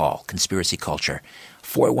give them a call. Conspiracy Culture,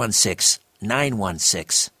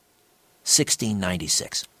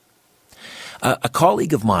 416-916-1696. A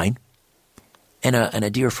colleague of mine and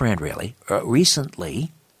a dear friend, really,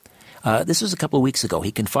 recently, this was a couple of weeks ago,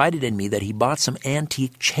 he confided in me that he bought some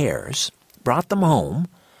antique chairs, brought them home,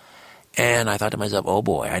 and I thought to myself, oh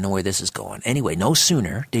boy, I know where this is going. Anyway, no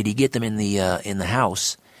sooner did he get them in the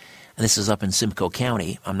house, and this is up in Simcoe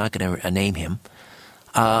County, I'm not going to name him,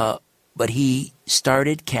 but he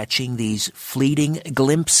started catching these fleeting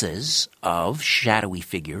glimpses of shadowy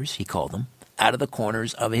figures, he called them, out of the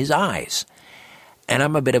corners of his eyes. And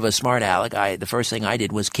I'm a bit of a smart aleck. The first thing I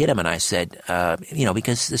did was kid him, and I said,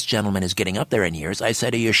 because this gentleman is getting up there in years, I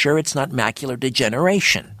said, are you sure it's not macular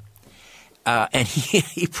degeneration? And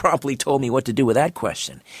he promptly told me what to do with that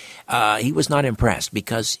question. He was not impressed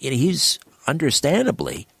because he's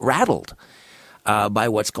understandably rattled by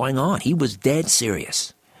what's going on. He was dead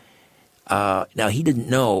serious. Now, he didn't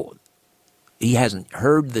know, he hasn't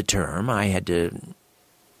heard the term. I had to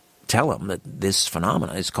tell him that this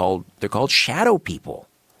phenomena they're called shadow people.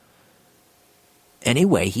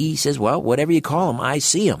 Anyway, he says, well, whatever you call them, I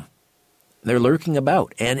see them. They're lurking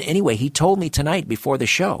about. And anyway, he told me tonight before the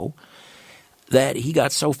show that he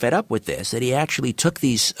got so fed up with this that he actually took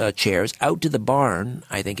these chairs out to the barn,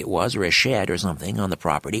 I think it was, or a shed or something on the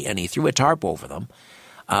property, and he threw a tarp over them,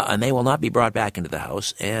 and they will not be brought back into the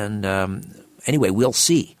house. And anyway, we'll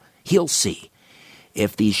see. He'll see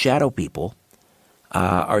if these shadow people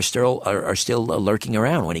are still lurking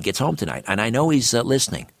around when he gets home tonight. And I know he's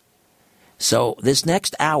listening. So this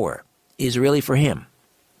next hour is really for him.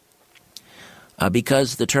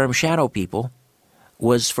 Because the term shadow people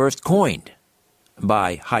was first coined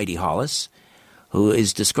by Heidi Hollis, who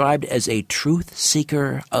is described as a truth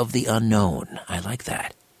seeker of the unknown. I like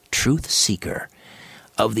that. Truth seeker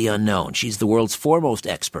of the unknown. She's the world's foremost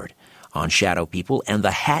expert on shadow people and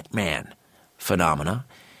the Hat Man phenomena,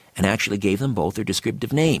 and actually gave them both their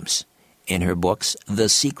descriptive names in her books, The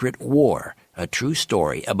Secret War, a true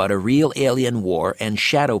story about a real alien war and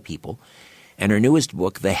shadow people, and her newest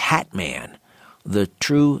book, The Hat Man, the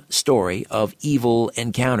true story of evil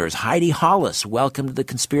encounters. Heidi Hollis, welcome to the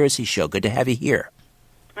Conspiracy Show. Good to have you here.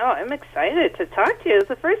 Oh, I'm excited to talk to you. It's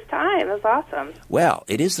the first time. It's awesome. Well,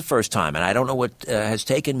 it is the first time, and I don't know what has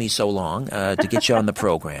taken me so long to get you on the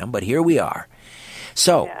program, but here we are.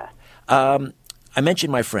 So, I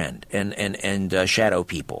mentioned my friend and shadow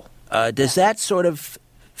people. Does that sort of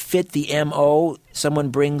fit the M.O.? Someone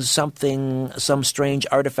brings some strange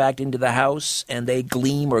artifact into the house, and they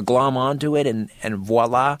gleam or glom onto it, and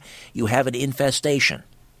voila, you have an infestation.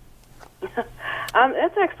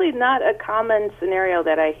 That's actually not a common scenario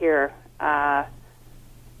that I hear.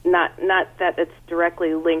 Not that it's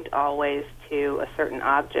directly linked always to a certain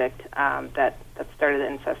object that started the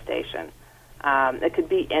infestation. It could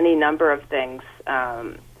be any number of things.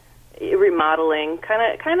 Remodeling,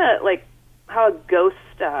 kind of like how a ghost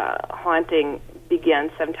haunting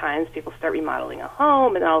begins. Sometimes people start remodeling a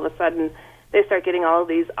home, and all of a sudden they start getting all of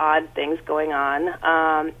these odd things going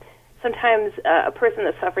on. Sometimes a person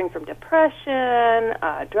that's suffering from depression,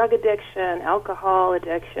 drug addiction, alcohol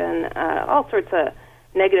addiction, all sorts of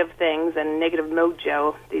negative things and negative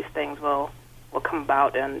mojo, these things will come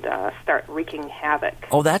about and start wreaking havoc.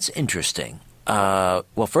 Oh, that's interesting.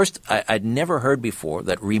 Well, first, I'd never heard before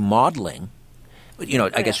that remodeling,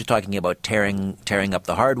 I guess you're talking about tearing up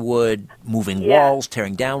the hardwood, moving walls,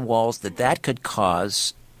 tearing down walls, that could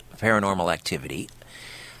cause paranormal activity.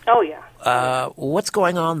 Oh, yeah. What's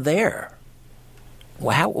going on there?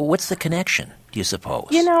 What's the connection, do you suppose?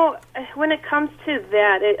 When it comes to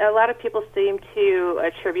that, a lot of people seem to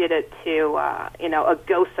attribute it to, a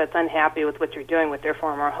ghost that's unhappy with what you're doing with their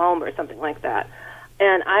former home or something like that.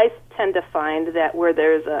 And I tend to find that where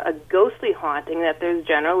there's a ghostly haunting, that there's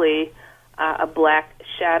generally a black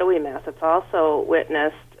shadowy mass. It's also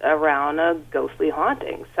witnessed around a ghostly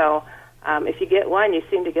haunting. So if you get one, you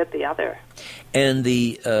seem to get the other. And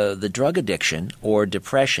the drug addiction or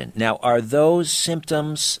depression. Now, are those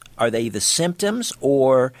symptoms? Are they the symptoms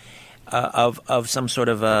or of some sort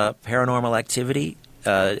of paranormal activity?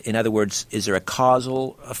 In other words, is there a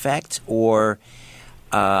causal effect, or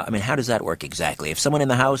how does that work exactly? If someone in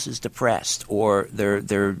the house is depressed or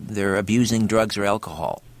they're abusing drugs or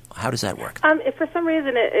alcohol, how does that work? If for some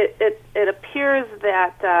reason it appears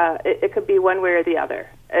that it could be one way or the other.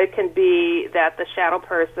 It can be that the shadow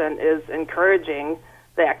person is encouraging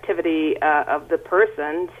the activity of the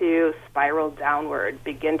person to spiral downward,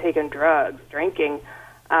 begin taking drugs, drinking,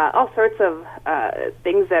 all sorts of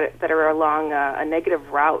things that are along a negative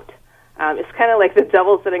route. It's kind of like the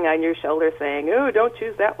devil sitting on your shoulder saying, "Oh, don't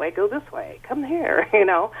choose that way, go this way, come here,"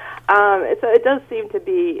 It does seem to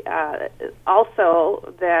be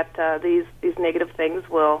also that these negative things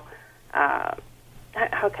will,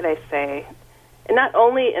 how can I say, not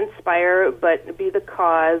only inspire but be the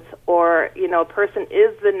cause, or a person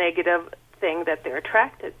is the negative thing that they're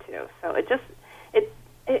attracted to. So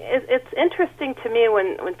it's interesting to me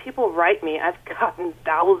when people write me. I've gotten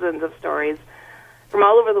thousands of stories from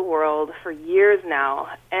all over the world for years now,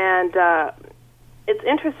 and it's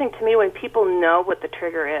interesting to me when people know what the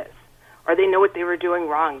trigger is, or they know what they were doing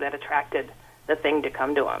wrong that attracted the thing to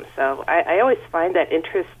come to them. So I always find that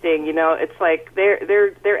interesting. It's like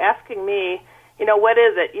they're asking me, what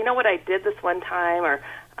is it? What I did this one time, or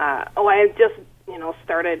I just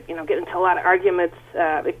started getting into a lot of arguments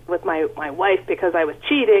with my wife because I was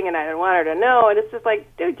cheating and I didn't want her to know. And it's just like,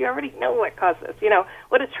 dude, you already know what caused this.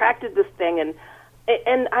 What attracted this thing.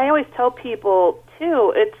 And I always tell people,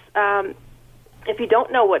 too, it's if you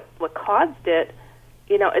don't know what caused it,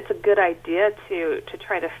 it's a good idea to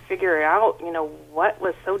try to figure out, what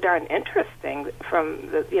was so darn interesting from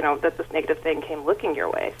that this negative thing came looking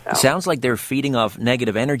your way. So. It sounds like they're feeding off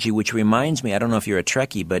negative energy, which reminds me, I don't know if you're a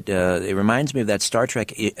Trekkie, but it reminds me of that Star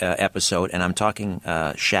Trek episode, and I'm talking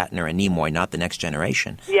Shatner and Nimoy, not The Next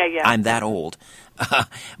Generation. Yeah. I'm that old.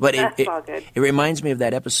 But all good. It reminds me of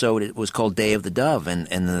that episode. It was called Day of the Dove, and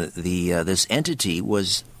this entity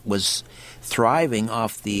was thriving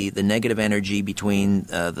off the negative energy between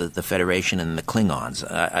the Federation and the Klingons.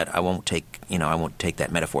 I won't take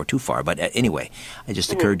that metaphor too far, but anyway, it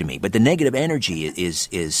just occurred to me. But the negative energy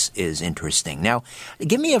is interesting. Now,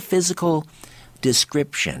 give me a physical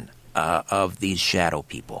description of these shadow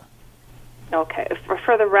people. Okay,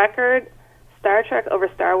 for the record, Star Trek over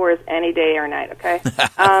Star Wars any day or night. Okay.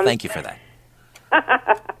 Thank you for that.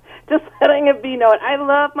 Just letting it be known. I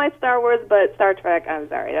love my Star Wars, but Star Trek, I'm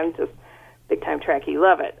sorry, I'm just big-time Trekkie.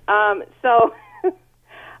 Love it.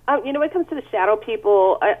 When it comes to the shadow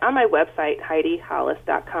people, on my website,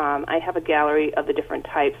 HeidiHollis.com, I have a gallery of the different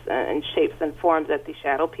types and shapes and forms that the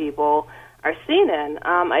shadow people are seen in.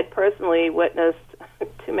 I personally witnessed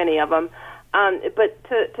too many of them. But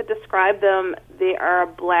to describe them, they are a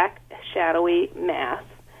black, shadowy mass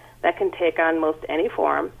that can take on most any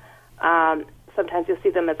form. Sometimes you'll see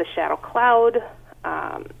them as a shadow cloud,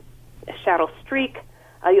 a shadow streak.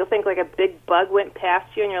 You'll think like a big bug went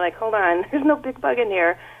past you, and you're like, hold on, there's no big bug in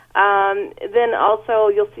here. Then also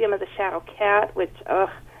you'll see them as a shadow cat, which, I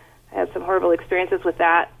had some horrible experiences with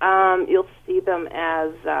that. You'll see them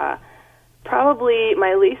as probably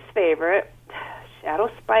my least favorite, shadow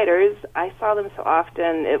spiders. I saw them so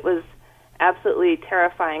often. It was absolutely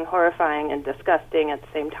terrifying, horrifying, and disgusting at the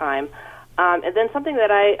same time. And then something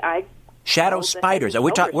that I shadow spiders.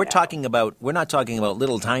 We're talking about. We're not talking about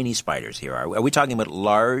little tiny spiders here. Are we talking about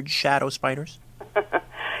large shadow spiders?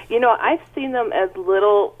 I've seen them as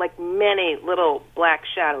little, like many little black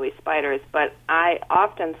shadowy spiders, but I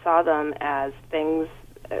often saw them as things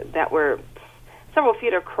that were several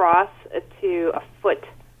feet across to a foot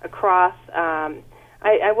across.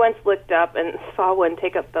 I once looked up and saw one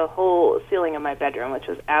take up the whole ceiling of my bedroom, which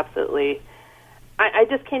was absolutely... I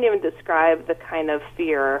just can't even describe the kind of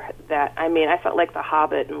fear that... I felt like the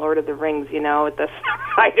Hobbit and Lord of the Rings, with the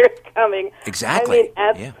spiders coming. Exactly.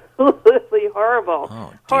 Absolutely horrible.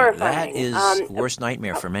 Oh, dear. Horrifying. That is worst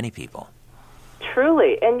nightmare for many people.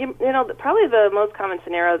 Truly. And, probably the most common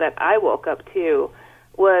scenario that I woke up to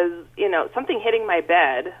was, something hitting my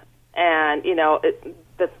bed, and,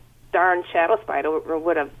 the darn shadow spider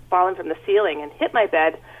would have fallen from the ceiling and hit my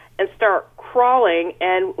bed and start crawling,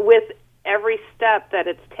 and with every step that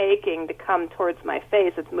it's taking to come towards my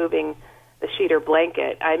face, it's moving the sheet or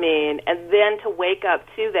blanket. And then to wake up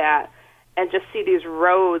to that and just see these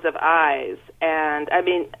rows of eyes. And,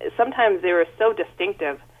 sometimes they were so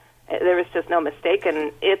distinctive, there was just no mistake,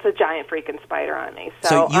 and it's a giant freaking spider on me.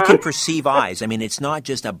 So you can perceive eyes. It's not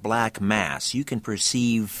just a black mass. You can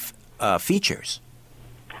perceive features.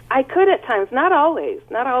 I could at times, not always,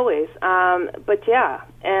 but yeah.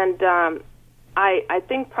 And I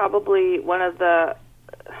think probably one of the,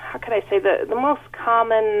 the most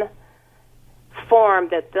common form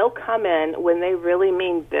that they'll come in when they really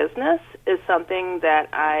mean business is something that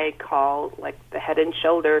I call like the head and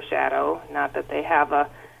shoulder shadow. Not that they have a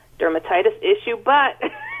dermatitis issue, but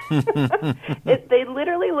they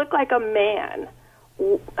literally look like a man.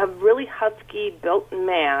 A really husky-built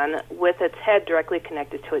man with its head directly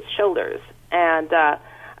connected to its shoulders. And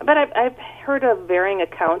but I've heard of varying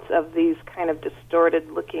accounts of these kind of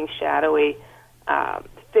distorted-looking, shadowy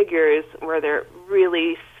figures where they're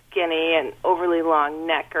really skinny and overly long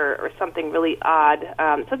neck or something really odd.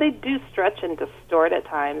 So they do stretch and distort at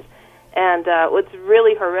times. And what's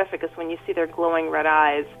really horrific is when you see their glowing red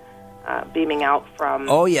eyes beaming out from...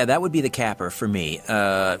 Oh, yeah, that would be the capper for me.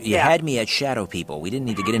 You had me at shadow people. We didn't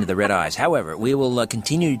need to get into the red eyes. However, we will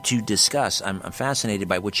continue to discuss. I'm fascinated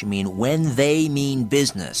by what you mean. When they mean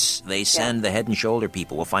business, they send the head and shoulder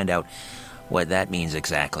people. We'll find out what that means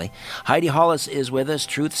exactly. Heidi Hollis is with us,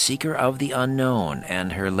 truth seeker of the unknown,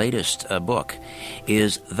 and her latest book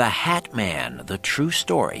is The Hat Man, The True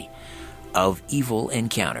Story of Evil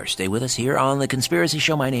Encounters. Stay with us here on The Conspiracy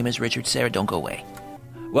Show. My name is Richard Serra. Don't go away.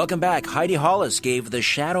 Welcome back. Heidi Hollis gave the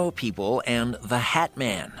Shadow People and the Hat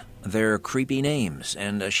Man their creepy names,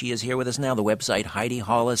 and she is here with us now. The website,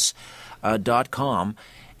 HeidiHollis.com,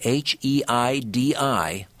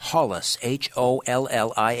 H-E-I-D-I, Hollis,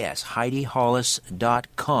 H-O-L-L-I-S,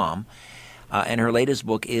 HeidiHollis.com, and her latest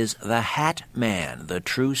book is The Hat Man, The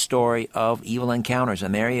True Story of Evil Encounters,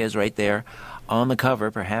 and there he is right there on the cover.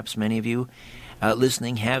 Perhaps many of you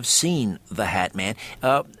listening have seen The Hat Man.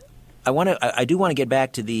 I do want to get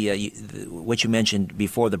back to the what you mentioned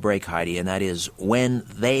before the break, Heidi, and that is when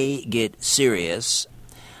they get serious,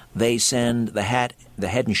 they send the head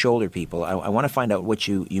and shoulder people. I want to find out what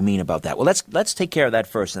you mean about that. Well, let's take care of that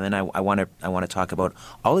first, and then I want to talk about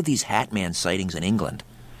all of these Hat Man sightings in England.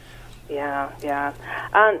 Yeah.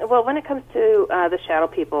 Well, when it comes to the shadow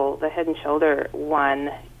people, the head and shoulder one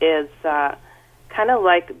is kind of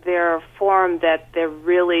like their form that they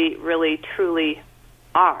really, really, truly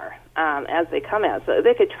are as they come out. So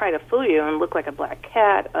they could try to fool you and look like a black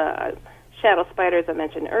cat, shadow spiders I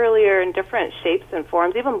mentioned earlier, in different shapes and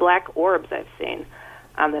forms, even black orbs I've seen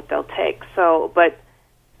that they'll take. So, but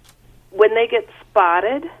when they get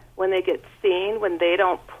spotted, when they get seen, when they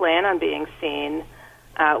don't plan on being seen,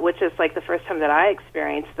 which is like the first time that I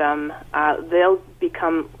experienced them, they'll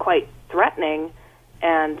become quite threatening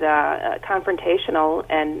and confrontational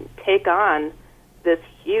and take on this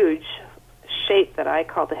huge shape that I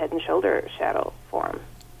call the head and shoulder shadow form.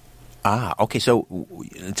 Okay. So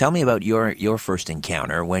tell me about your first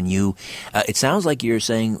encounter when you. It sounds like you're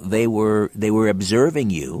saying they were observing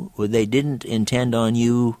you. They didn't intend on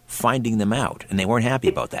you finding them out, and they weren't happy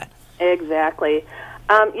about that. Exactly.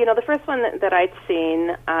 The first one that I'd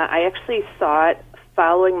seen, I actually saw it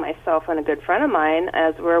following myself and a good friend of mine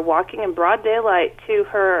as we're walking in broad daylight to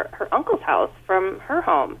her uncle's house from her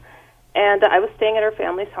home. And I was staying at her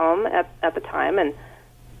family's home at the time and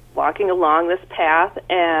walking along this path,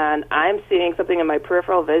 and I'm seeing something in my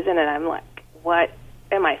peripheral vision, and I'm like, what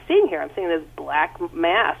am I seeing here? I'm seeing this black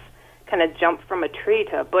mass kind of jump from a tree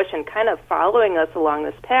to a bush and kind of following us along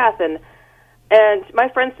this path. And my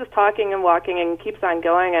friend's just talking and walking and keeps on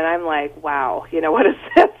going, and I'm like, wow, what is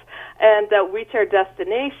this? And reach our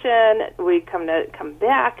destination. We come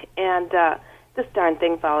back, and this darn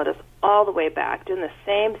thing followed us all the way back, doing the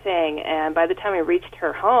same thing. And by the time we reached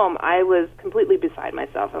her home, I was completely beside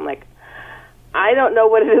myself. I'm like, I don't know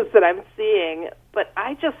what it is that I'm seeing, but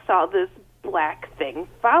I just saw this black thing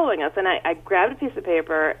following us. And I grabbed a piece of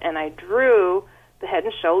paper, and I drew the head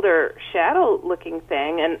and shoulder shadow-looking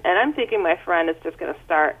thing. And I'm thinking my friend is just going to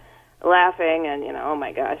start laughing and, oh,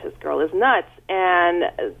 my gosh, this girl is nuts. And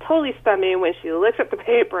totally stunned me when she looks at the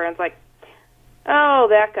paper and is like, oh,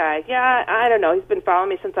 that guy. Yeah, I don't know. He's been following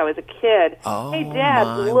me since I was a kid. Oh, hey, Dad,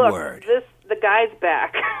 my look, word. the guy's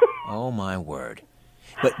back. Oh, my word.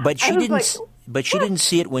 But she didn't. Like, but she didn't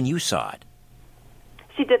see it when you saw it.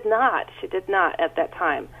 She did not. She did not at that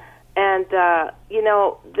time. And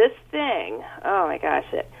this thing. Oh my gosh!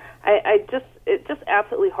 It's just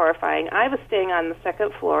absolutely horrifying. I was staying on the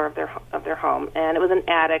second floor of their home, and it was an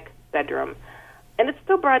attic bedroom. And it's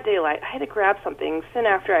still broad daylight. I had to grab something soon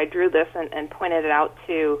after I drew this and pointed it out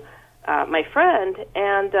to my friend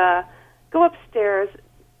and go upstairs.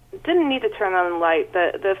 Didn't need to turn on the light.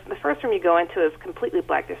 The first room you go into is completely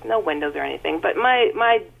black. There's no windows or anything. But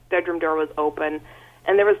my bedroom door was open,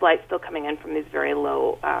 and there was light still coming in from these very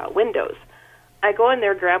low windows. I go in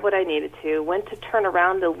there, grab what I needed to, went to turn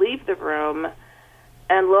around to leave the room,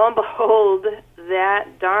 and lo and behold,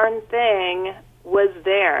 that darn thing was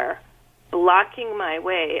there, blocking my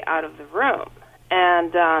way out of the room.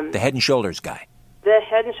 And the head and shoulders guy. The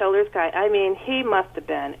head and shoulders guy. I mean, he must have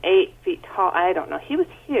been 8 feet tall. I don't know. He was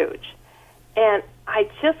huge. And I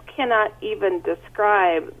just cannot even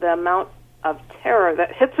describe the amount of terror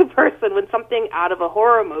that hits a person when something out of a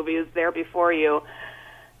horror movie is there before you.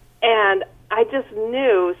 And I just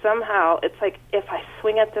knew somehow, it's like, if I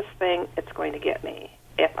swing at this thing, it's going to get me.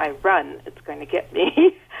 If I run, it's going to get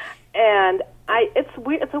me. And it's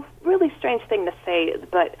weird. It's a really strange thing to say,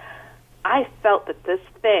 but I felt that this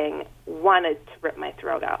thing wanted to rip my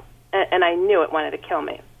throat out, and I knew it wanted to kill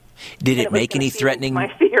me. Did it make any threatening?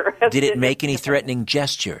 My fear. Did it make any threatening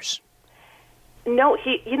gestures? No,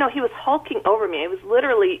 he was hulking over me. It was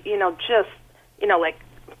literally,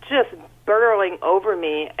 just burrowing over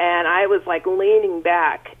me, and I was like leaning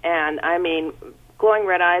back, and I mean, glowing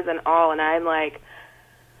red eyes and all, and I'm like,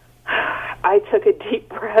 I took a deep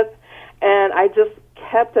breath, and I just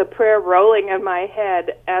kept a prayer rolling in my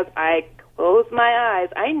head as I closed my eyes.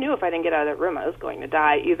 I knew if I didn't get out of that room, I was going to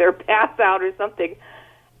die, either pass out or something.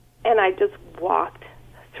 And I just walked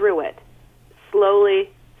through it, slowly,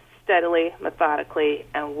 steadily, methodically,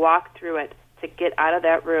 and walked through it to get out of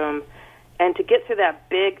that room. And to get through that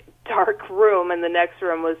big, dark room in the next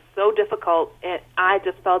room was so difficult, and I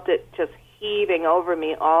just felt it just heaving over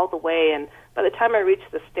me all the way. And by the time I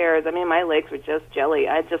reached the stairs, I mean, my legs were just jelly.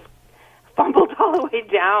 I just fumbled all the way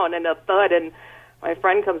down in a thud, and my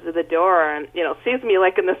friend comes to the door and, sees me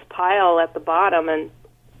like in this pile at the bottom, and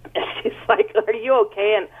she's like, are you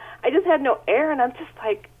okay? And I just had no air, and I'm just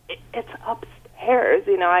like, it's upstairs,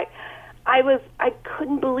 I I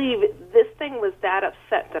couldn't believe this thing was that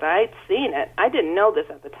upset that I'd seen it. I didn't know this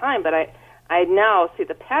at the time, but I now see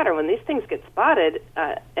the pattern. When these things get spotted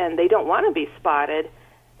and they don't want to be spotted,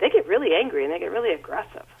 they get really angry and they get really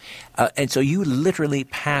aggressive. And so you literally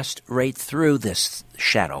passed right through this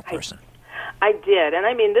shadow person. I did, and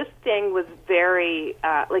I mean, this thing was very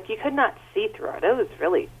like you could not see through it. It was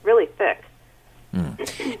really, really thick.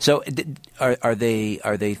 So, are they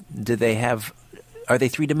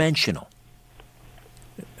 3-dimensional?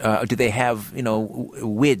 Do they have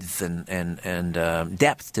width and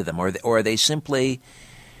depth to them, or are they simply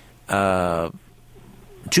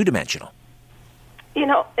 2-dimensional?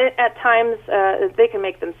 At times they can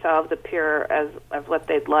make themselves appear as what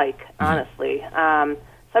they'd like. Honestly,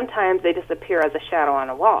 sometimes they just appear as a shadow on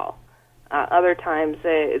a wall. Other times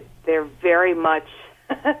they're very much.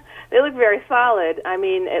 They look very solid. I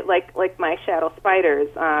mean, like my shadow spiders,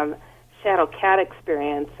 shadow cat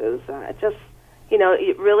experiences.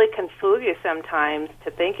 It really can fool you sometimes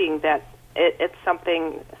to thinking that it's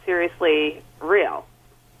something seriously real.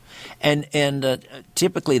 And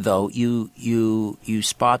typically, though, you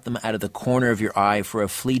spot them out of the corner of your eye for a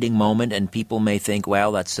fleeting moment, and people may think,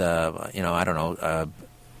 well, that's I don't know.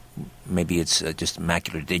 Maybe it's just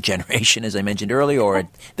macular degeneration, as I mentioned earlier, or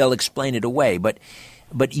they'll explain it away.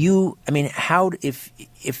 But you, I mean, how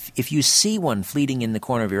if you see one fleeting in the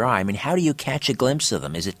corner of your eye, I mean, how do you catch a glimpse of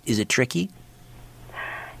them? Is it tricky?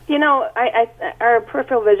 Our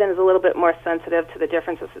peripheral vision is a little bit more sensitive to the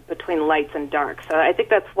differences between lights and dark. So I think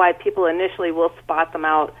that's why people initially will spot them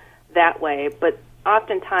out that way. But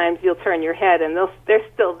oftentimes you'll turn your head and they're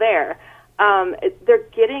still there. They're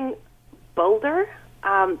getting bolder.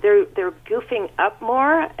 They're goofing up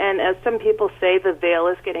more. And as some people say, the veil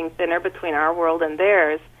is getting thinner between our world and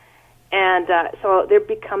theirs. And so they're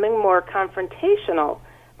becoming more confrontational.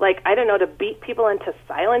 Like, I don't know, to beat people into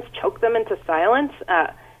silence, choke them into silence,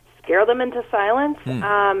 scare them into silence.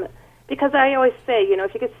 Because I always say,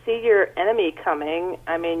 if you could see your enemy coming,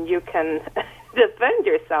 I mean, you can defend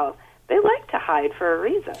yourself. They like to hide for a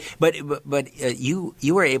reason. But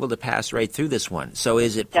you were able to pass right through this one. So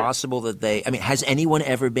is it possible that has anyone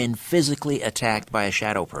ever been physically attacked by a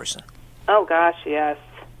shadow person? Oh, gosh, yes.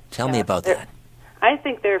 Tell me about that. I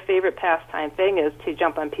think their favorite pastime thing is to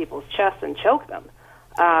jump on people's chests and choke them.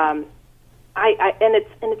 And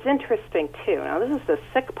it's interesting too. Now this is the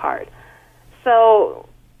sick part. So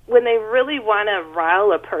when they really want to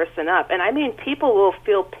rile a person up, and I mean people will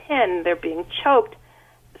feel pinned, they're being choked.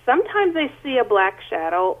 Sometimes they see a black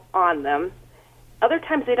shadow on them. Other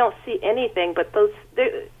times they don't see anything. But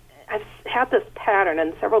I've had this pattern,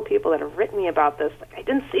 and several people that have written me about this. Like, I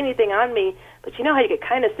didn't see anything on me, but you know how you could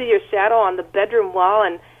kind of see your shadow on the bedroom wall,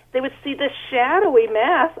 and they would see this shadowy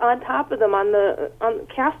mass on top of them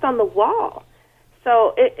cast on the wall.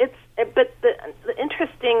 So but the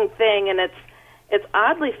interesting thing, and it's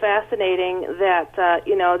oddly fascinating that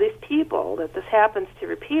these people that this happens to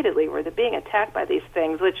repeatedly, where they're being attacked by these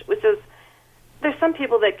things, which is there's some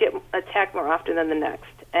people that get attacked more often than the next,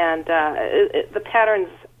 and the patterns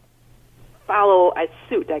follow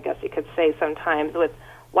suit, I guess you could say sometimes, with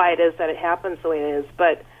why it is that it happens the way it is,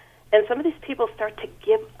 and some of these people start to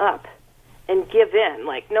give up and give in,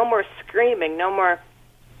 like no more screaming, no more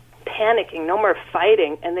panicking, no more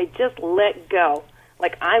fighting, and they just let go,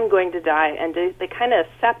 like I'm going to die, and they kind of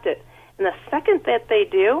accept it. And the second that they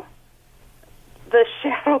do, the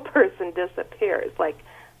shadow person disappears. Like,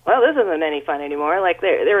 well, this isn't any fun anymore. Like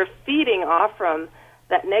they were feeding off from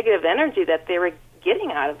that negative energy that they were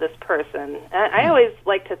getting out of this person. I always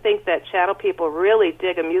like to think that shadow people really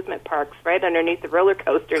dig amusement parks right underneath the roller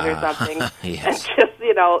coasters or something, yes. And just eat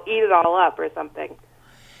it all up or something.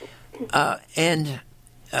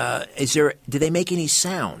 Do they make any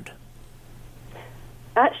sound?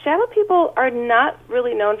 Shadow people are not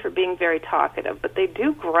really known for being very talkative, but they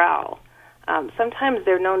do growl. Sometimes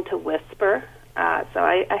they're known to whisper. So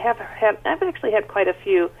I've actually had quite a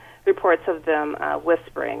few reports of them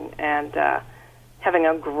whispering and having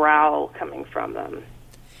a growl coming from them.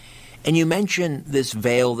 And you mentioned this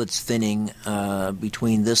veil that's thinning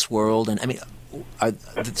between this world and,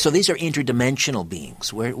 so these are interdimensional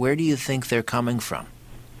beings. Where do you think they're coming from?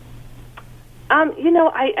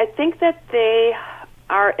 I think that they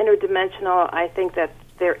are interdimensional. I think that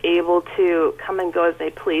they're able to come and go as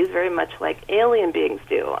they please, very much like alien beings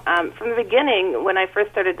do. From the beginning, when I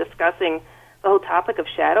first started discussing the whole topic of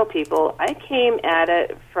shadow people, I came at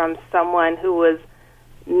it from someone who was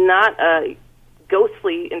not a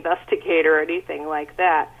ghostly investigator or anything like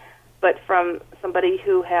that, but from somebody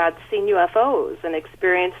who had seen UFOs and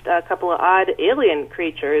experienced a couple of odd alien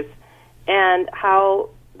creatures, and how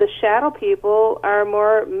the shadow people are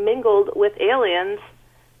more mingled with aliens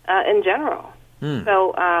in general.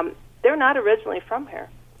 So they're not originally from here.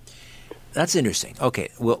 That's interesting. Okay,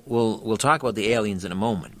 we'll talk about the aliens in a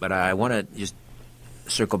moment, but I want to just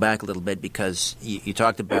circle back a little bit because you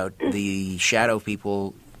talked about the shadow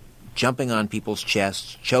people jumping on people's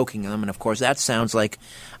chests, choking them, and of course that sounds like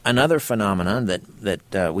another phenomenon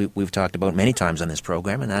that we've talked about many times on this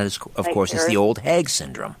program, and that is, of course, it's the old hag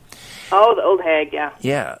syndrome. Oh, the old hag, yeah.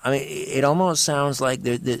 Yeah, I mean, it almost sounds like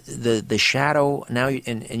the shadow. Now,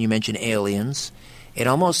 and you mentioned aliens. It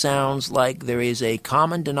almost sounds like there is a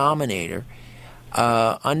common denominator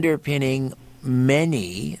underpinning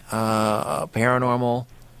many paranormal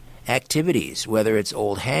activities, whether it's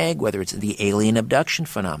old hag, whether it's the alien abduction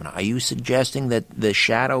phenomena. Are you suggesting that the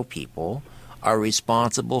shadow people are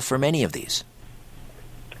responsible for many of these?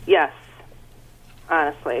 Yes,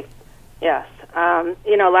 honestly, yes. A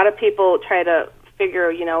lot of people try to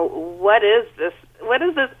figure, what is this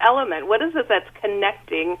element? What is it that's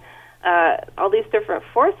connecting all these different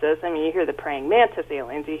forces? I mean, you hear the praying mantis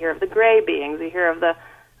aliens, you hear of the gray beings, you hear of the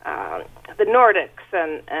Nordics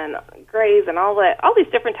and Greys and all these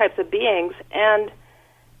different types of beings, and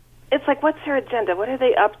it's like, what's their agenda? What are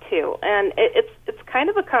they up to? And it's kind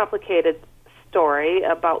of a complicated story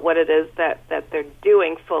about what it is that they're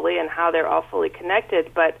doing fully and how they're all fully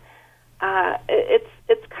connected, but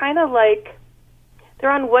it's kind of like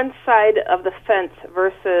they're on one side of the fence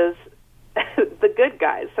versus the good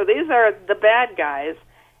guys. So these are the bad guys,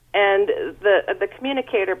 and the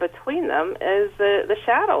communicator between them is the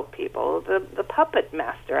shadow people, the puppet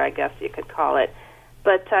master, I guess you could call it.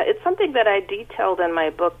 But it's something that I detailed in my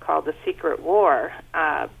book called The Secret War,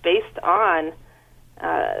 based on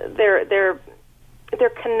their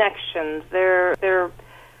connections, their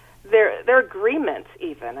agreements,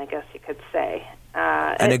 even, I guess you could say.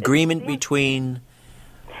 An agreement between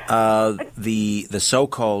the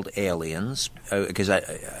so-called aliens, because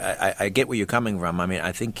I get where you're coming from. I mean,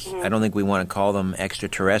 I don't think we want to call them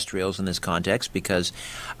extraterrestrials in this context, because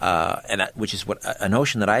which is what a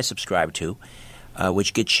notion that I subscribe to,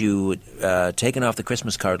 which gets you taken off the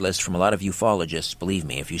Christmas card list from a lot of ufologists. Believe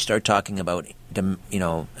me, if you start talking about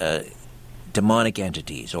demonic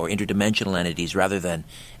entities or interdimensional entities rather than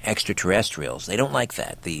extraterrestrials, they don't like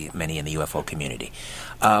that, many in the UFO community.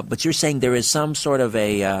 But you're saying there is some sort of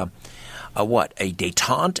a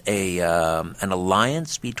detente, an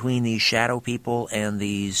alliance between these shadow people and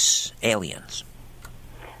these aliens?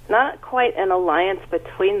 Not quite an alliance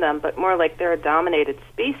between them, but more like they're a dominated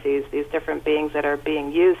species, these different beings that are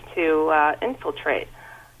being used to infiltrate.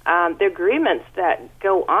 The agreements that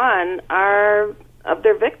go on are of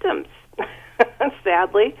their victims.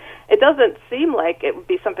 Sadly, it doesn't seem like it would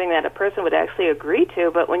be something that a person would actually agree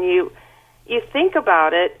to, but when you think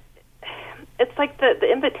about it, it's like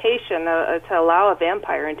the invitation to allow a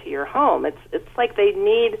vampire into your home. It's like they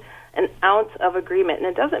need an ounce of agreement, and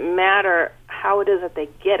it doesn't matter how it is that they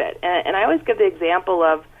get it. And I always give the example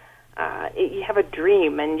of you have a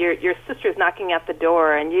dream, and your sister's knocking at the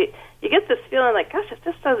door, and you get this feeling like, gosh,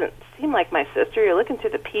 this doesn't seem like my sister. You're looking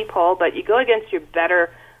through the peephole, but you go against your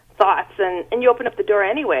better thoughts, and you open up the door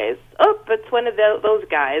anyways. Oh, it's one of those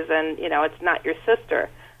guys, and it's not your sister.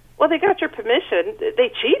 Well, they got your permission.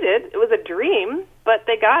 They cheated. It was a dream, but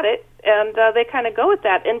they got it, and they kind of go with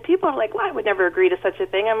that. And people are like, well, I would never agree to such a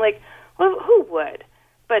thing. I'm like, well, who would?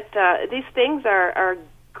 But these things are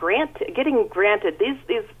getting granted.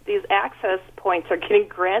 These access points are getting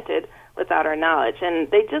granted without our knowledge,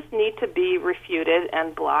 and they just need to be refuted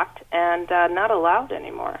and blocked and not allowed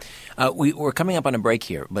anymore. We're coming up on a break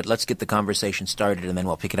here, but let's get the conversation started, and then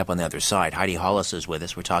we'll pick it up on the other side. Heidi Hollis is with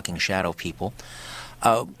us. We're talking shadow people.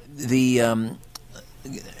 And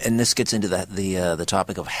this gets into the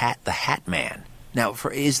topic of the Hat Man. Now,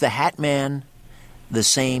 is the Hat Man the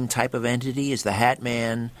same type of entity? Is the Hat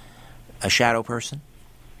Man a shadow person?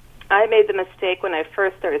 I made the mistake when I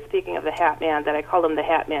first started speaking of the Hat Man that I called him the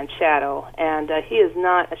Hat Man Shadow, and he is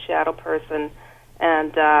not a shadow person,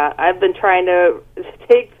 and I've been trying to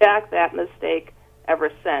take back that mistake ever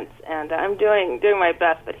since, and I'm doing my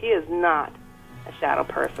best, but he is not a shadow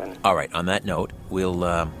person. All right, on that note,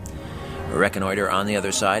 we'll reconnoiter on the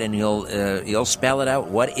other side, and you'll spell it out.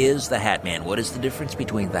 What is the Hat Man? What is the difference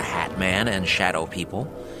between the Hat Man and shadow people?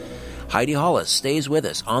 Heidi Hollis stays with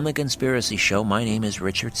us on The Conspiracy Show. My name is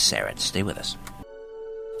Richard Serrett. Stay with us.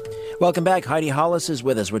 Welcome back. Heidi Hollis is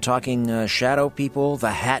with us. We're talking shadow people,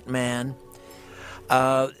 the Hat Man.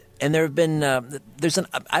 And there have been,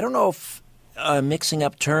 I don't know if mixing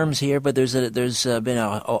up terms here, but there's been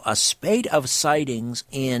a spate of sightings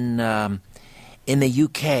in the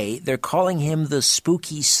UK. They're calling him the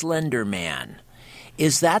Spooky Slender Man.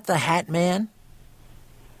 Is that the Hat Man?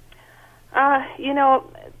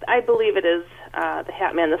 I believe it is the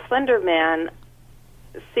Hat Man. The Slender Man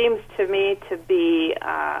seems to me to be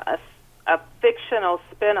a fictional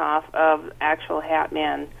spin-off of actual Hat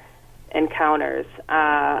Man encounters.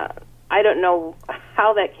 I don't know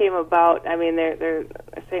how that came about. I mean, they're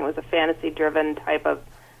saying it was a fantasy-driven type of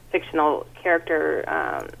fictional character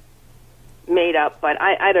made up, but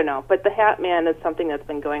I don't know. But the Hat Man is something that's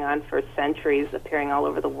been going on for centuries, appearing all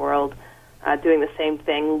over the world, doing the same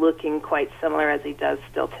thing, looking quite similar as he does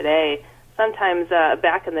still today. Sometimes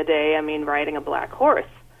back in the day, riding a black horse.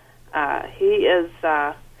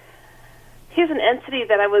 He's an entity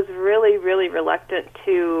that I was really, really reluctant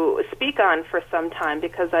to speak on for some time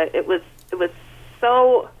because it was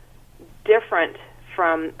so different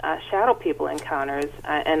from shadow people encounters,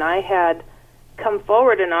 and I had come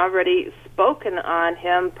forward and already spoken on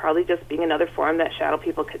him, probably just being another form that shadow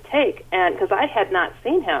people could take, and because I had not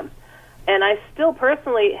seen him, and I still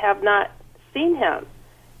personally have not seen him.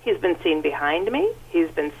 He's been seen behind me. He's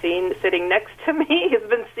been seen sitting next to me. He's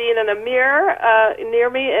been seen in a mirror near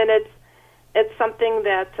me, and it's something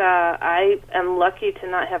that I am lucky to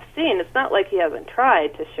not have seen. It's not like he hasn't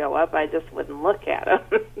tried to show up. I just wouldn't look at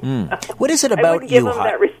him. What is it about I wouldn't give you, him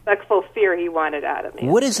that respectful fear he wanted out of me.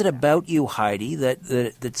 What is it about you, Heidi,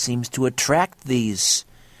 that seems to attract these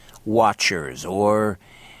watchers or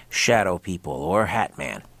shadow people or Hat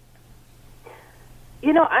Man?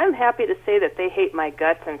 I'm happy to say that they hate my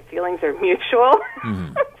guts and feelings are mutual.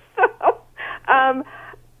 Mm-hmm.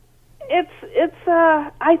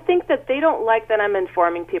 I think that they don't like that I'm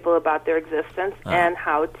informing people about their existence and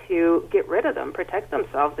how to get rid of them, protect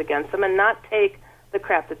themselves against them, and not take the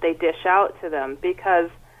crap that they dish out to them, because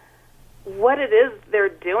what it is they're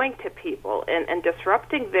doing to people and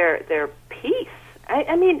disrupting their peace.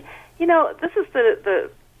 This is the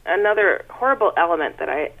another horrible element that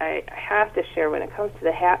I have to share when it comes to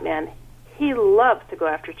the Hat Man. He loves to go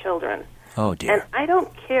after children. Oh, dear. And I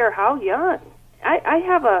don't care how young. I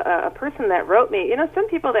have a person that wrote me. Some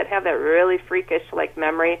people that have that really freakish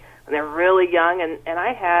memory when they're really young, and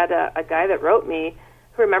I had a guy that wrote me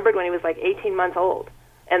who remembered when he was 18 months old,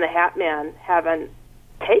 and the Hat Man having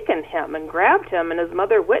taken him and grabbed him, and his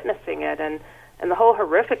mother witnessing it, and the whole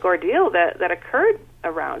horrific ordeal that occurred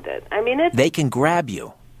around it. They can grab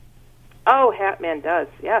you. Oh, Hat Man does,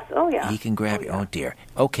 yes. Oh, yeah. He can grab you. Yeah. Oh, dear.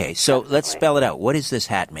 Okay, so let's spell it out. What is this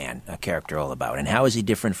Hat Man character all about, and how is he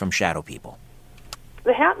different from shadow people?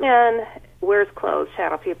 The Hat Man wears clothes.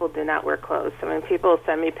 Shadow people do not wear clothes. So when people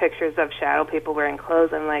send me pictures of shadow people wearing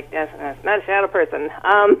clothes, I'm like, that's not a shadow person.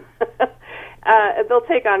 They'll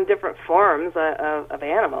take on different forms of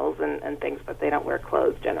animals and things, but they don't wear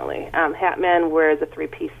clothes generally. Hat Man wears a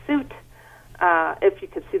three-piece suit. If you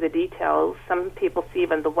could see the details, some people see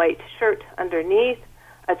even the white shirt underneath,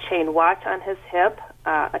 a chain watch on his hip,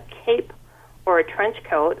 a cape or a trench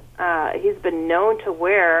coat. He's been known to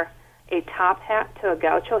wear a top hat to a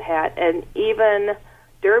gaucho hat, and even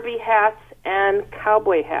derby hats and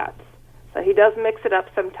cowboy hats. So he does mix it up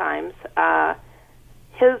sometimes.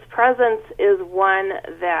 His presence is one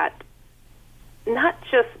that not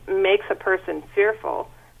just makes a person fearful,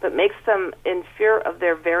 but makes them in fear of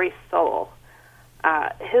their very soul.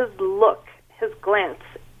 His look, his glance,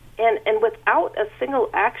 and without a single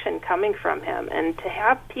action coming from him, and to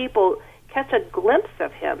have people catch a glimpse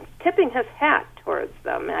of him tipping his hat towards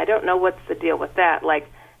them. I don't know what's the deal with that, like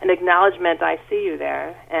an acknowledgement, I see you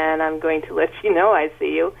there, and I'm going to let you know I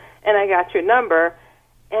see you, and I got your number.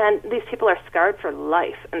 And these people are scarred for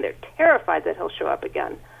life, and they're terrified that he'll show up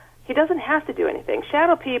again. He doesn't have to do anything.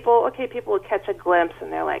 Shadow people, okay, people will catch a glimpse,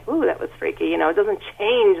 and they're like, ooh, that was freaky. It doesn't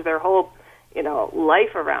change their whole,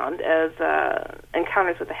 life around as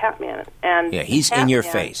encounters with the Hat Man. And yeah, he's in your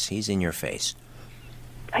face. He's in your face.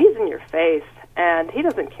 He's in your face, and he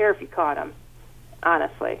doesn't care if you caught him,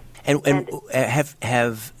 honestly. And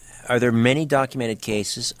are there many documented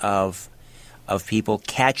cases of people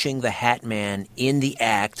catching the Hat Man in the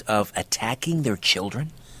act of attacking their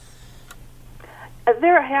children?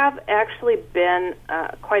 There have actually been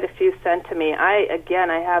quite a few sent to me. I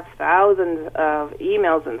have thousands of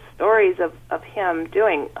emails and stories of him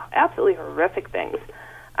doing absolutely horrific things.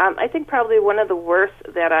 I think probably one of the worst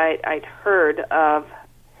that I'd heard of.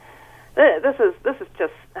 This is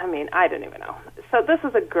just. I don't even know. So this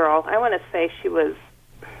is a girl. I want to say she was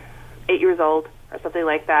 8 years old or something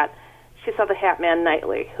like that. She saw the Hat Man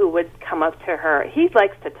nightly, who would come up to her. He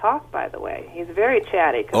likes to talk, by the way. He's very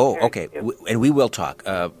chatty. Oh, okay. And we will talk.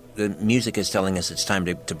 The music is telling us it's time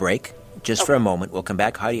to break. Just for a moment. We'll come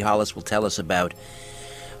back. Heidi Hollis will tell us about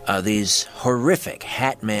these horrific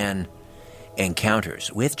Hat Man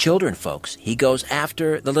encounters with children, folks. He goes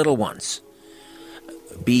after the little ones.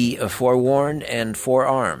 Be forewarned and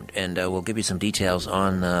forearmed, and we'll give you some details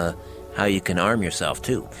on how you can arm yourself,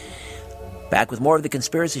 too. Back with more of The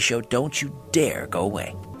Conspiracy Show. Don't you dare go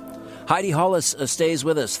away. Heidi Hollis stays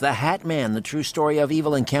with us. The Hat Man, the true story of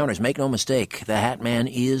evil encounters. Make no mistake, the Hat Man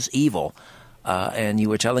is evil. And you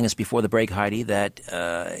were telling us before the break, Heidi, that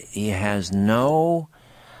he has no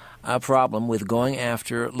problem with going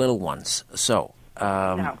after little ones. So,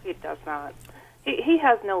 no, he does not. He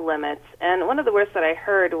has no limits. And one of the worst that I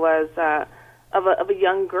heard was of a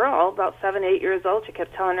young girl, about 7, 8 years old. She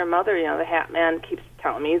kept telling her mother, the Hat Man keeps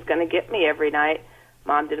telling me he's going to get me every night.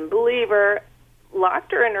 Mom didn't believe her.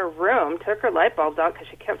 Locked her in her room, took her light bulbs out because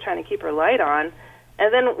she kept trying to keep her light on,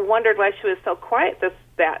 and then wondered why she was so quiet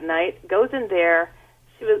that night. Goes in there.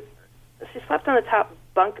 She slept on the top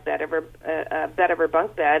bunk bed of her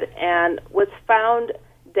bunk bed, and was found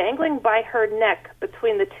dangling by her neck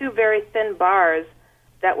between the two very thin bars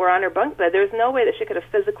that were on her bunk bed. There was no way that she could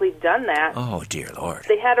have physically done that. Oh, dear Lord.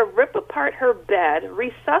 They had to rip apart her bed,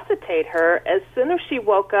 resuscitate her. As soon as she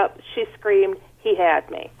woke up, she screamed, "He had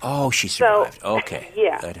me." Oh, she survived. So, okay.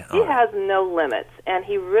 Yeah. He has no limits, and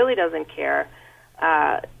he really doesn't care.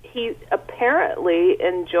 He apparently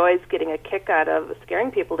enjoys getting a kick out of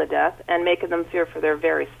scaring people to death and making them fear for their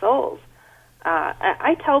very souls.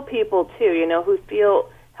 I tell people, too, who feel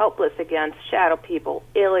helpless against shadow people,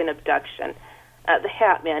 alien abduction, the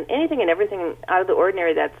Hat Man, anything and everything out of the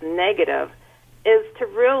ordinary that's negative, is to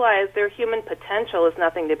realize their human potential is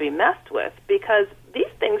nothing to be messed with, because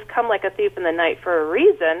these things come like a thief in the night for a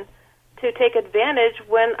reason, to take advantage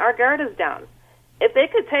when our guard is down. If they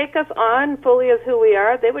could take us on fully as who we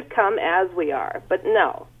are, they would come as we are. But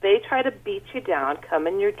no, they try to beat you down, come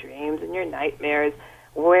in your dreams and your nightmares,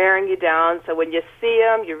 wearing you down, so when you see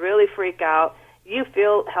them, you really freak out. You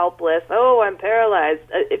feel helpless. Oh, I'm paralyzed.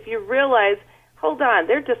 If you realize, hold on,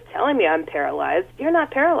 they're just telling me I'm paralyzed. You're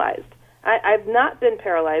not paralyzed. I've not been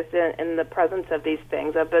paralyzed in the presence of these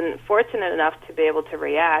things. I've been fortunate enough to be able to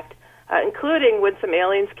react, including when some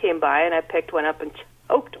aliens came by and I picked one up and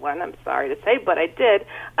choked one. I'm sorry to say, but I did.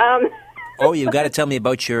 Oh, you've got to tell me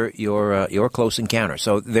about your close encounter.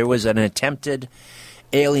 So there was an attempted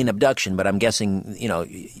alien abduction, but I'm guessing,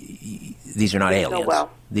 these are not aliens.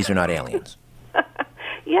 Well. These are not aliens.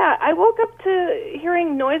 Yeah, I woke up to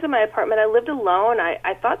hearing noise in my apartment. I lived alone.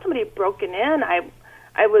 I thought somebody had broken in.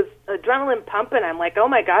 I was adrenaline pumping. I'm like, oh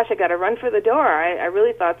my gosh, I got to run for the door. I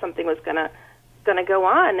really thought something was gonna go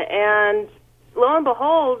on. And lo and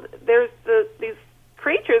behold, there's these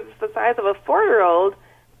creatures the size of a 4-year-old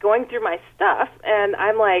going through my stuff, and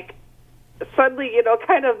I'm like, suddenly,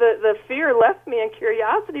 kind of the fear left me, and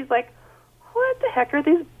curiosity's like, what the heck are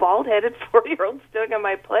these bald-headed 4-year-olds doing in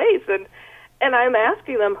my place? And I'm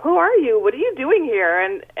asking them, who are you? What are you doing here?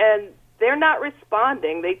 And they're not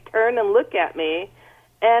responding. They turn and look at me,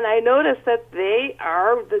 and I notice that they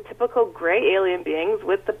are the typical gray alien beings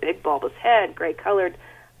with the big bulbous head, gray-colored,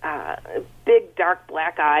 big dark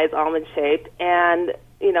black eyes, almond-shaped, and,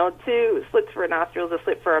 2 slits for nostrils, a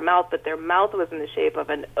slit for a mouth, but their mouth was in the shape of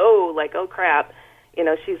an O, like, oh, crap,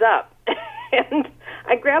 she's up. And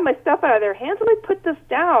I grabbed my stuff out of their hands, and I put this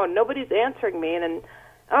down. Nobody's answering me, and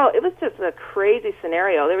it was just a crazy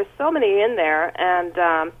scenario. There were so many in there,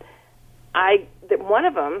 and one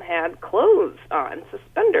of them had clothes on,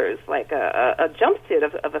 suspenders, like a jumpsuit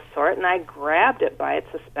of a sort, and I grabbed it by its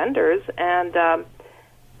suspenders, and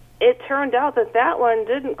it turned out that one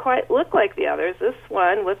didn't quite look like the others. This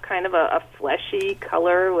one was kind of a fleshy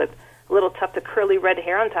color with a little tuft of curly red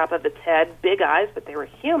hair on top of its head, big eyes, but they were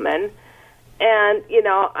human. And,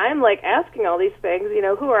 I'm like asking all these things,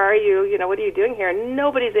 who are you? What are you doing here? And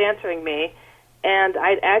nobody's answering me. And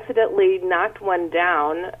I'd accidentally knocked one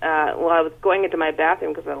down while I was going into my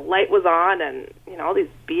bathroom because the light was on, and, all these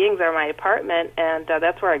beings are in my apartment. And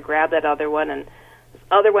that's where I grabbed that other one. And this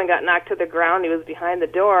other one got knocked to the ground. He was behind the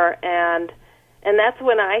door. And that's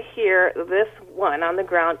when I hear this one on the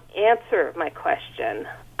ground answer my question.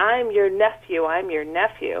 I'm your nephew. I'm your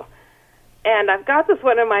nephew. And I've got this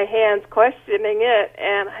one in my hands questioning it,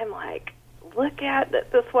 and I'm like, look at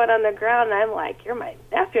this one on the ground, and I'm like, you're my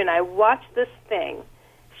nephew. And I watch this thing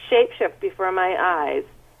shapeshift before my eyes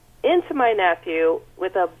into my nephew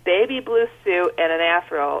with a baby blue suit and an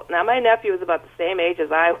afro. Now, my nephew was about the same age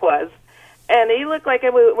as I was, and he looked like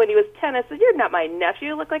him when he was 10. I said, you're not my nephew.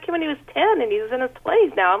 You look like him when he was 10, and he's in his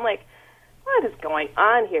 20s now. I'm like, what is going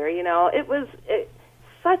on here? It was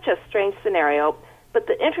such a strange scenario. But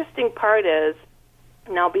the interesting part is,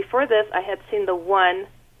 now before this, I had seen the one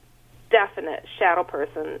definite shadow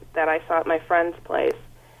person that I saw at my friend's place.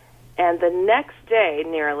 And the next day,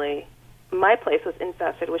 nearly, my place was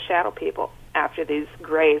infested with shadow people after these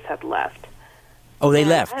Greys had left. Oh, they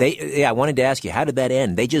left. I wanted to ask you, how did that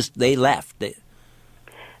end? They left.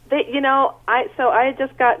 I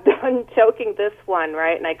just got done choking this one,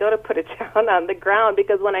 right? And I go to put it down on the ground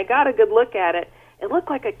because when I got a good look at it, it looked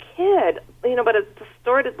like a kid, but a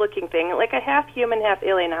distorted-looking thing, like a half-human,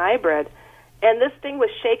 half-alien hybrid. And this thing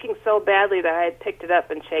was shaking so badly that I had picked it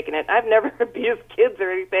up and shaken it. I've never abused kids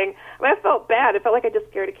or anything. I felt bad. It felt like I just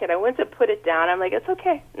scared a kid. I went to put it down. I'm like, it's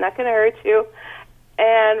okay. I'm not going to hurt you.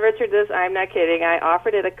 And Richard, I'm not kidding. I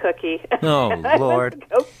offered it a cookie. Oh, Lord.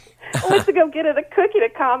 I went to go get it a cookie to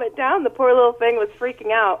calm it down. The poor little thing was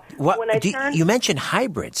freaking out. You mentioned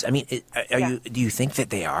hybrids. I mean, do you think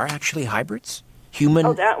that they are actually hybrids? Human?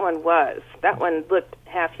 Oh, that one was. That one looked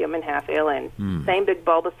half human, half alien. Same big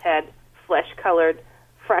bulbous head, flesh-colored,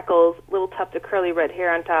 freckles, little tuft of curly red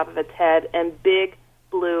hair on top of its head, and big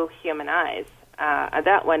blue human eyes.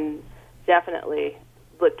 That one definitely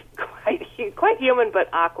looked quite human but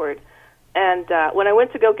awkward. And when I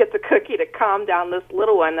went to go get the cookie to calm down this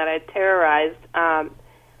little one that I had terrorized,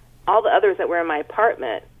 all the others that were in my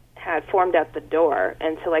apartment had formed at the door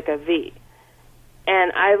into like a V.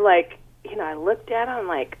 And I looked at them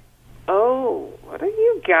like, oh, what are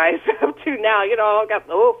you guys up to now? I got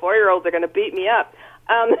 4-year-olds are going to beat me up.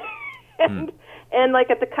 And like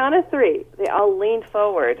at the count of 3, they all leaned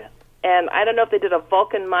forward. And I don't know if they did a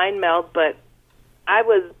Vulcan mind meld, but I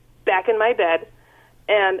was back in my bed.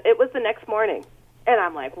 And it was the next morning. And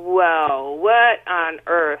I'm like, whoa, what on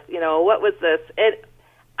earth? What was this?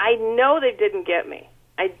 I know they didn't get me.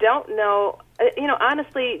 I don't know.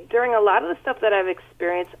 Honestly, during a lot of the stuff that I've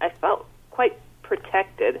experienced, I felt quite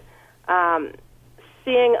protected.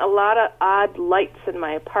 Seeing a lot of odd lights in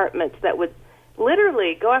my apartments that would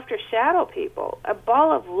literally go after shadow people. A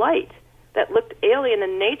ball of light that looked alien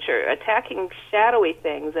in nature, attacking shadowy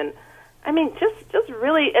things. And I mean, just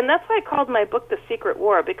really, and that's why I called my book The Secret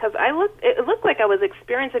War, because it looked like I was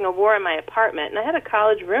experiencing a war in my apartment, and I had a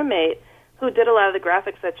college roommate who did a lot of the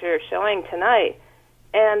graphics that you're showing tonight,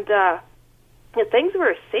 and the things we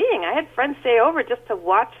were seeing, I had friends stay over just to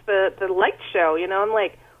watch the light show, I'm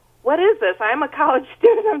like, what is this? I'm a college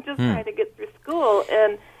student, I'm just trying to get through school,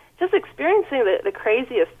 and just experiencing the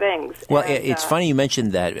craziest things. Well, it's funny you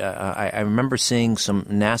mentioned that. I remember seeing some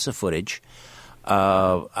NASA footage.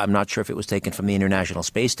 I'm not sure if it was taken from the International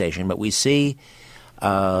Space Station, but we see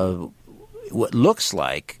what looks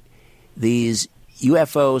like these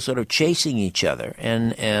UFOs sort of chasing each other,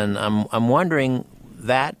 and I'm wondering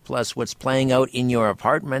that plus what's playing out in your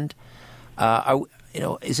apartment.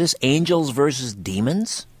 Is this angels versus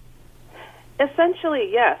demons? Essentially,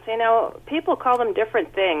 yes. People call them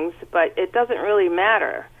different things, but it doesn't really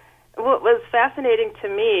matter. What was fascinating to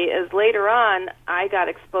me is later on I got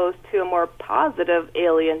exposed to a more positive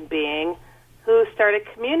alien being who started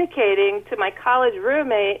communicating to my college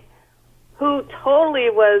roommate who totally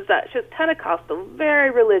was, she was Pentecostal,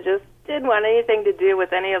 very religious, didn't want anything to do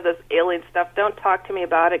with any of this alien stuff. Don't talk to me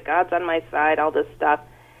about it. God's on my side, all this stuff.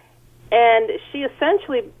 And she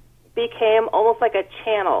essentially became almost like a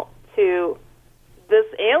channel to this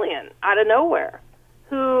alien out of nowhere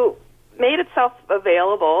who made itself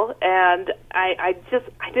available, and I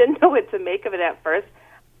didn't know what to make of it at first.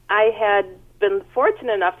 I had been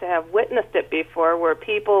fortunate enough to have witnessed it before, where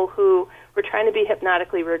people who were trying to be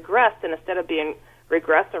hypnotically regressed, and instead of being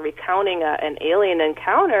regressed or recounting an alien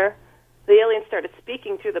encounter, the alien started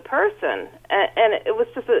speaking through the person, and it was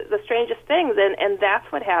just the strangest things, and that's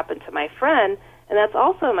what happened to my friend, and that's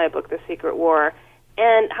also in my book, The Secret War,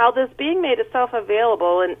 and how this being made itself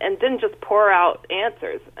available and didn't just pour out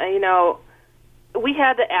answers. We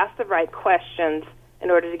had to ask the right questions in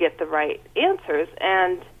order to get the right answers,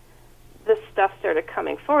 and this stuff started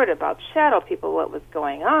coming forward about shadow people, what was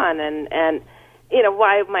going on, and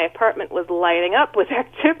why my apartment was lighting up with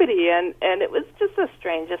activity, and it was just the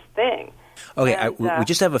strangest thing. Okay, we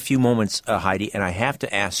just have a few moments, Heidi, and I have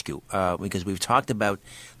to ask you, because we've talked about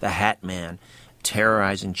the Hat Man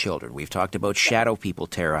terrorizing children. We've talked about shadow people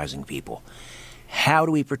terrorizing people. How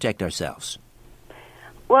do we protect ourselves?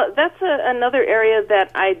 Well, that's another area that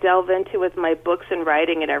I delve into with my books and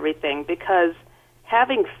writing and everything, because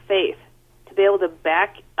having faith to be able to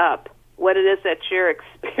back up what it is that you're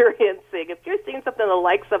experiencing, if you're seeing something the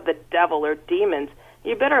likes of the devil or demons,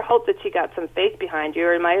 you better hope that you got some faith behind you,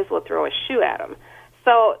 or you might as well throw a shoe at them.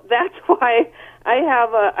 So that's why I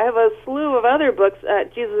have a slew of other books.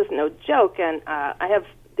 Jesus is no joke, and I have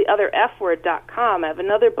the other FWord.com. I have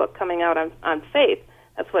another book coming out on faith.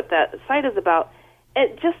 That's what that site is about.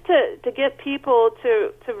 And just to get people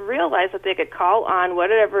to realize that they could call on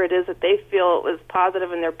whatever it is that they feel is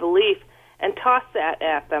positive in their belief, and toss that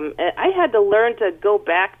at them. And I had to learn to go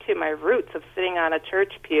back to my roots of sitting on a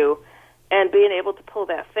church pew and being able to pull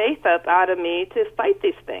that faith up out of me to fight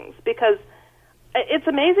these things, because it's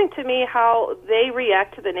amazing to me how they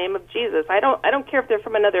react to the name of Jesus. I don't care if they're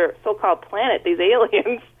from another so-called planet, these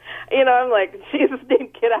aliens. I'm like, Jesus' name,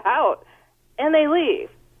 get out. And they leave.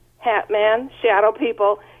 Hat man, shadow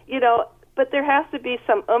people, but there has to be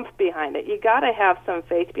some oomph behind it. You got to have some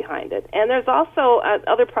faith behind it. And there's also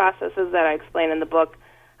other processes that I explain in the book,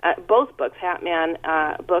 both books, Hat Man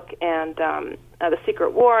book and The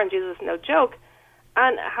Secret War and Jesus No Joke,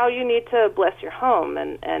 on how you need to bless your home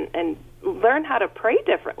and learn how to pray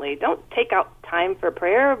differently. Don't take out time for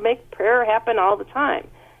prayer. Make prayer happen all the time.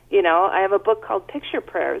 I have a book called Picture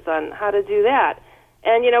Prayers on how to do that.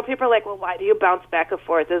 And, people are like, well, why do you bounce back and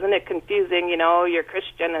forth? Isn't it confusing? You're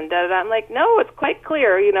Christian and da-da-da. I'm like, no, it's quite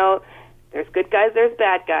clear. There's good guys, there's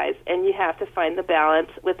bad guys, and you have to find the balance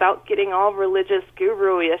without getting all religious,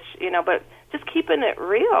 guru-ish, but just keeping it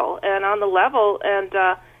real and on the level and,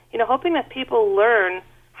 hoping that people learn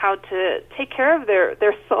how to take care of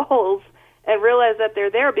their souls and realize that they're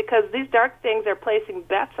there, because these dark things are placing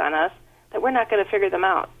bets on us that we're not going to figure them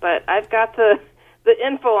out. But I've got the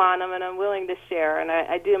info on them, and I'm willing to share, and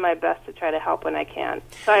I do my best to try to help when I can.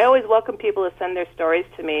 So I always welcome people to send their stories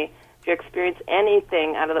to me. If you experience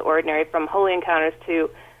anything out of the ordinary, from holy encounters to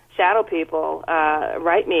shadow people,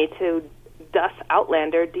 write me to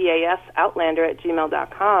DAS-Outlander, DAS-Outlander at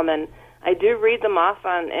gmail.com, and I do read them off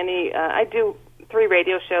on any, I do 3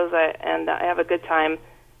 radio shows, and I have a good time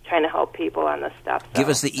trying to help people on this stuff. So give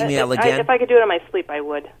us the email again. If I could do it in my sleep, I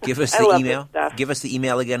would. Give us the email. Give us the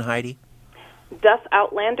email again, Heidi.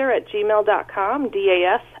 DAS-Outlander at gmail.com,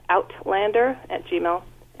 DAS-Outlander at gmail,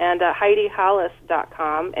 and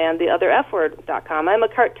HeidiHollis.com, and the other F-word.com. I'm a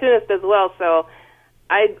cartoonist as well, so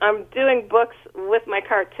I'm doing books with my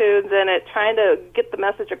cartoons and trying to get the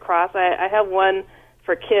message across. I have one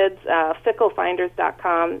for kids,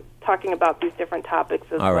 FickleFinders.com, talking about these different topics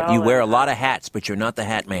as well. All right, you wear a lot of hats, but you're not the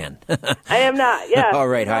Hat Man. I am not, yes. All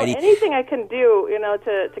right, Heidi. Anything I can do,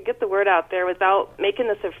 to get the word out there without making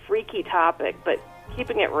this a freaky topic, but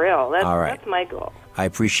keeping it real. All right. That's my goal. I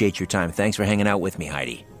appreciate your time. Thanks for hanging out with me,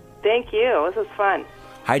 Heidi. Thank you. This was fun.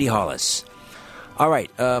 Heidi Hollis. All right,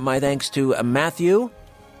 my thanks to Matthew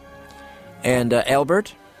and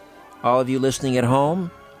Albert, all of you listening at home.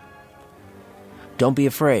 Don't be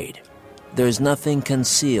afraid. There's nothing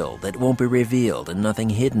concealed that won't be revealed, and nothing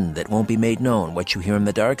hidden that won't be made known. What you hear in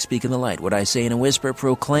the dark, speak in the light. What I say in a whisper,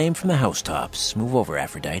 proclaim from the housetops. Move over,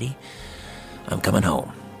 Aphrodite. I'm coming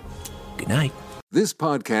home. Good night. This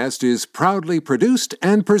podcast is proudly produced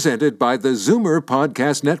and presented by the Zoomer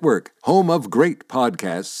Podcast Network, home of great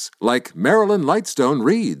podcasts like Marilyn Lightstone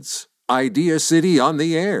Reads, Idea City on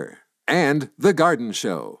the Air, and The Garden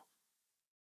Show.